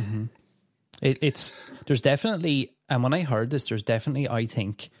 Mm-hmm. There's definitely, and when I heard this, there's definitely, I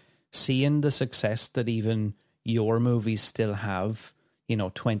think, seeing the success that even your movies still have,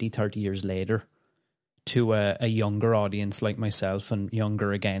 20, 30 years later, to a younger audience like myself and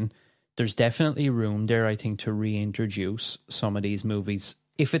younger again, there's definitely room there, I think, to reintroduce some of these movies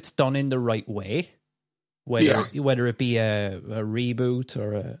if it's done in the right way, whether it be a reboot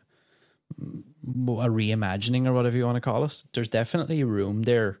or a reimagining or whatever you want to call it. There's definitely room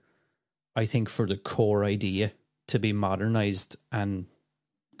there, I think, for the core idea to be modernized and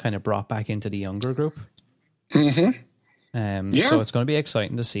kind of brought back into the younger group. Mm-hmm. So it's going to be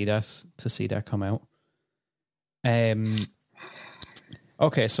exciting to see that come out.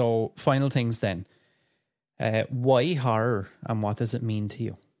 Okay, so final things then. Why horror, and what does it mean to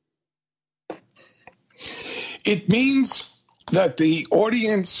you? It means that the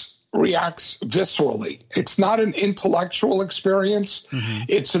audience reacts viscerally. It's not an intellectual experience.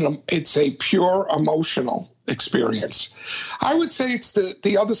 Mm-hmm. It's a pure emotional experience. I would say it's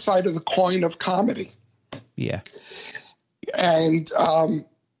the other side of the coin of comedy. Yeah. And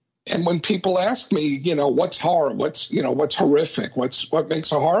when people ask me, what's horror? What's horrific? What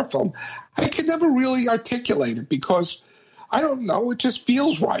makes a horror film? I can never really articulate it because I don't know. It just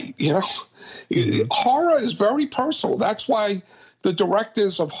feels right. Mm-hmm. Horror is very personal. That's why the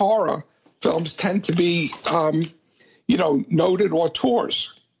directors of horror films tend to be, noted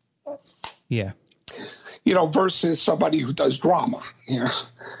auteurs. Yeah. Versus somebody who does drama.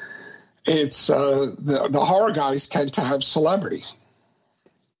 It's the horror guys tend to have celebrity.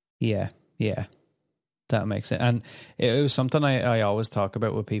 Yeah. That makes sense. And it was something I always talk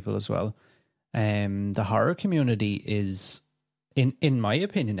about with people as well. The horror community is, in my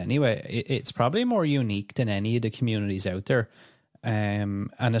opinion anyway, it's probably more unique than any of the communities out there.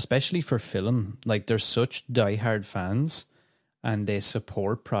 And especially for film, like, there's such diehard fans, and they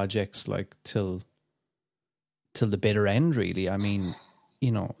support projects like till the bitter end, really. I mean,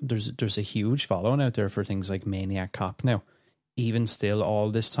 there's a huge following out there for things like Maniac Cop now. Even still, all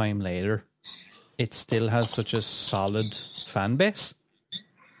this time later, it still has such a solid fan base.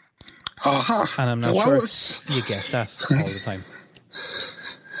 Uh-huh. And I'm not sure if you get that all the time.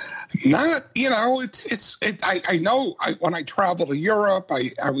 Not, I know when I travel to Europe,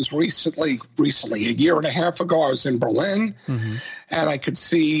 I was recently, a year and a half ago, I was in Berlin, mm-hmm. and I could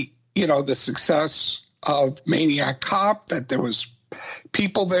see, the success of Maniac Cop, that there was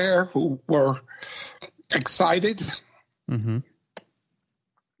people there who were excited. Mm-hmm.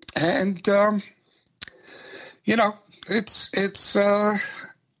 And,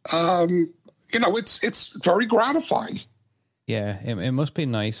 it's very gratifying. Yeah, it must be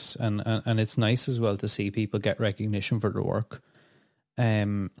nice, and it's nice as well to see people get recognition for their work.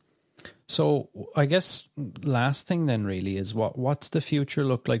 So I guess last thing then really is what's the future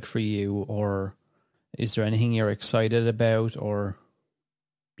look like for you, or is there anything you're excited about, or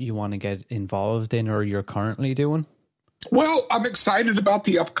you want to get involved in, or you're currently doing? Well, I'm excited about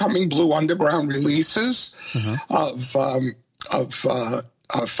the upcoming Blue Underground releases of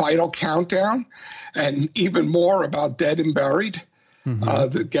Final Countdown, and even more about Dead and Buried, mm-hmm.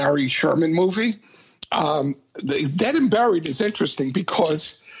 The Gary Sherman movie. The Dead and Buried is interesting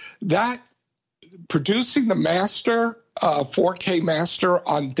because that producing the master, 4K master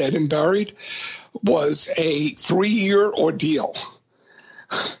on Dead and Buried was a 3-year ordeal.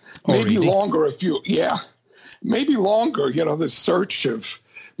 Maybe really? Longer maybe longer, the search of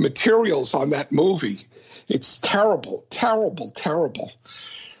materials on that movie. It's terrible, terrible, terrible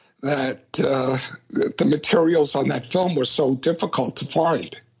that the materials on that film were so difficult to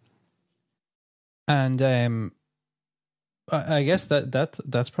find. And I guess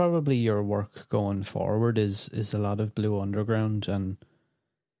that's probably your work going forward is a lot of Blue Underground. And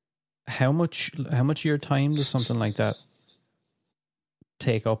how much of your time does something like that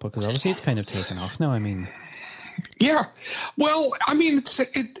take up? Because obviously it's kind of taken off now. I mean, yeah. Well, I mean,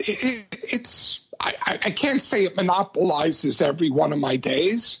 it's I can't say it monopolizes every one of my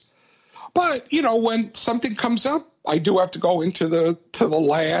days, but you know, when something comes up, I do have to go into the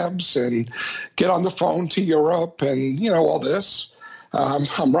labs and get on the phone to Europe and, you know, all this.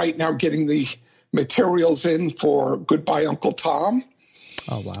 I'm right now getting the materials in for Goodbye Uncle Tom.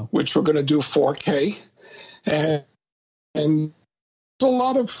 Oh, wow. Which we're going to do 4K. And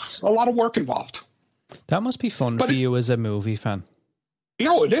there's a lot of work involved. That must be fun for you as a movie fan.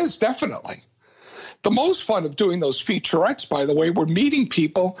 Yeah, it is, definitely. The most fun of doing those featurettes, by the way, were meeting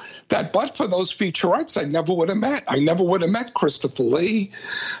people that, but for those featurettes, I never would have met. I never would have met Christopher Lee,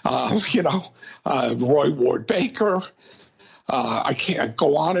 Roy Ward Baker. I can't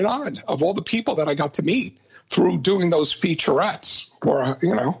go on and on of all the people that I got to meet through doing those featurettes. Where,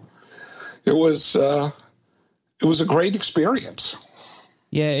 you know, it was a great experience.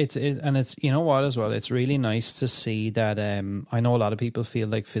 Yeah, it's you know what as well, it's really nice to see that I know a lot of people feel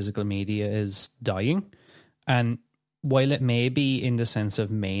like physical media is dying, and while it may be in the sense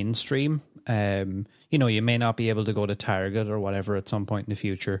of mainstream, you know, you may not be able to go to Target or whatever at some point in the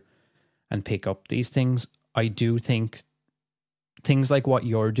future and pick up these things. I do think things like what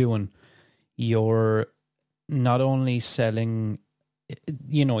you're doing, you're not only selling,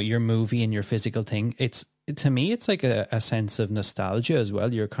 you know, your movie and your physical thing, to me, it's like a sense of nostalgia as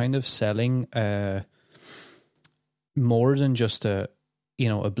well. You're kind of selling more than just a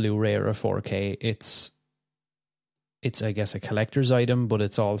Blu-ray or a 4K. It's I guess a collector's item, but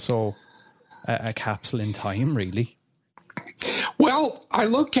it's also a capsule in time, really. Well, I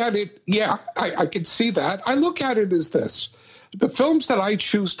look at it, yeah, I can see that. I look at it as this. The films that I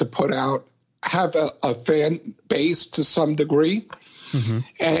choose to put out have a fan base to some degree. Mm-hmm.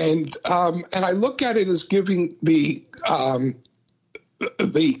 And I look at it as giving the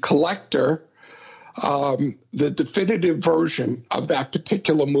collector the definitive version of that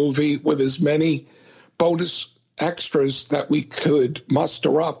particular movie with as many bonus extras that we could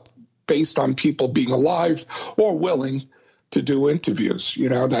muster up based on people being alive or willing to do interviews. You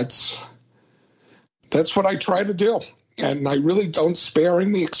know, that's what I try to do, and I really don't spare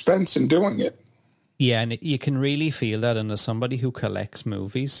any expense in doing it. Yeah, and you can really feel that. And as somebody who collects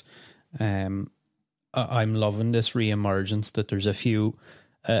movies, I'm loving this reemergence that there's a few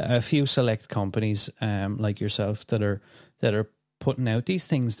select companies like yourself that are putting out these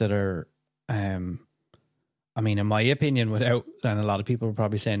things that are, I mean, in my opinion, and a lot of people are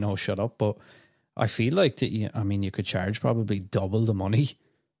probably saying, "No, shut up," but I feel like that. You could charge probably double the money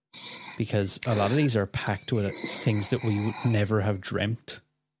because a lot of these are packed with things that we would never have dreamt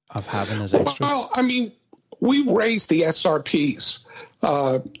of having as extras. Well, I mean, we raised the SRPs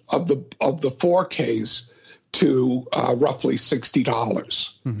of the 4Ks to roughly $60,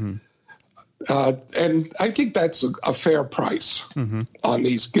 mm-hmm. And I think that's a fair price mm-hmm. on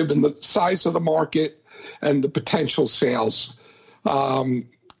these, given the size of the market and the potential sales.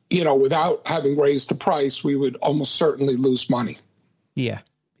 You know, without having raised the price, we would almost certainly lose money. Yeah,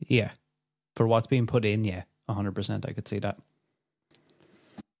 for what's being put in, 100%, I could see that.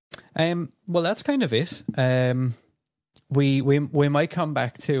 Well, that's kind of it. We might come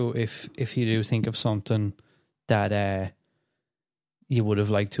back to if you do think of something that you would have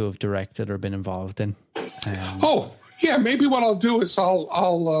liked to have directed or been involved in. Maybe what I'll do is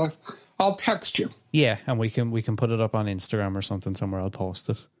I'll text you. Yeah, and we can put it up on Instagram or something somewhere. I'll post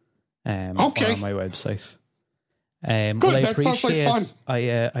it. Okay. Or on my website. Good. Well, that sounds like fun. I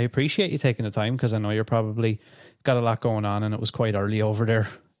appreciate you taking the time because I know you're probably got a lot going on and it was quite early over there.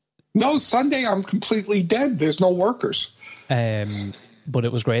 No, Sunday I'm completely dead. There's no workers. But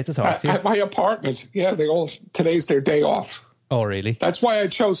it was great to talk to you. At my apartment. Yeah, today's their day off. Oh, really? That's why I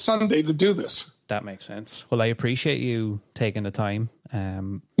chose Sunday to do this. That makes sense. Well, I appreciate you taking the time.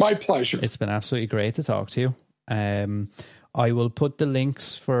 My pleasure. It's been absolutely great to talk to you. I will put the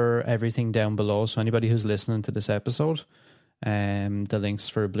links for everything down below. So anybody who's listening to this episode, the links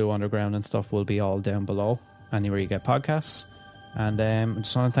for Blue Underground and stuff will be all down below, anywhere you get podcasts. And I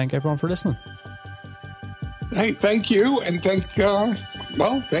just want to thank everyone for listening. Hey, thank you. And thank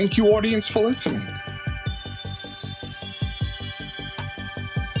you, audience, for listening.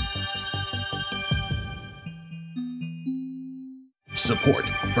 Support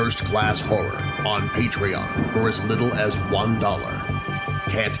First Class Horror on Patreon for as little as $1.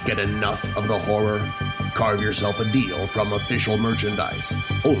 Can't get enough of the horror? Carve yourself a deal from official merchandise,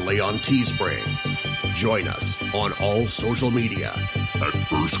 only on Teespring. Join us on all social media at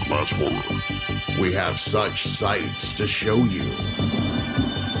First Class Horror. We have such sights to show you.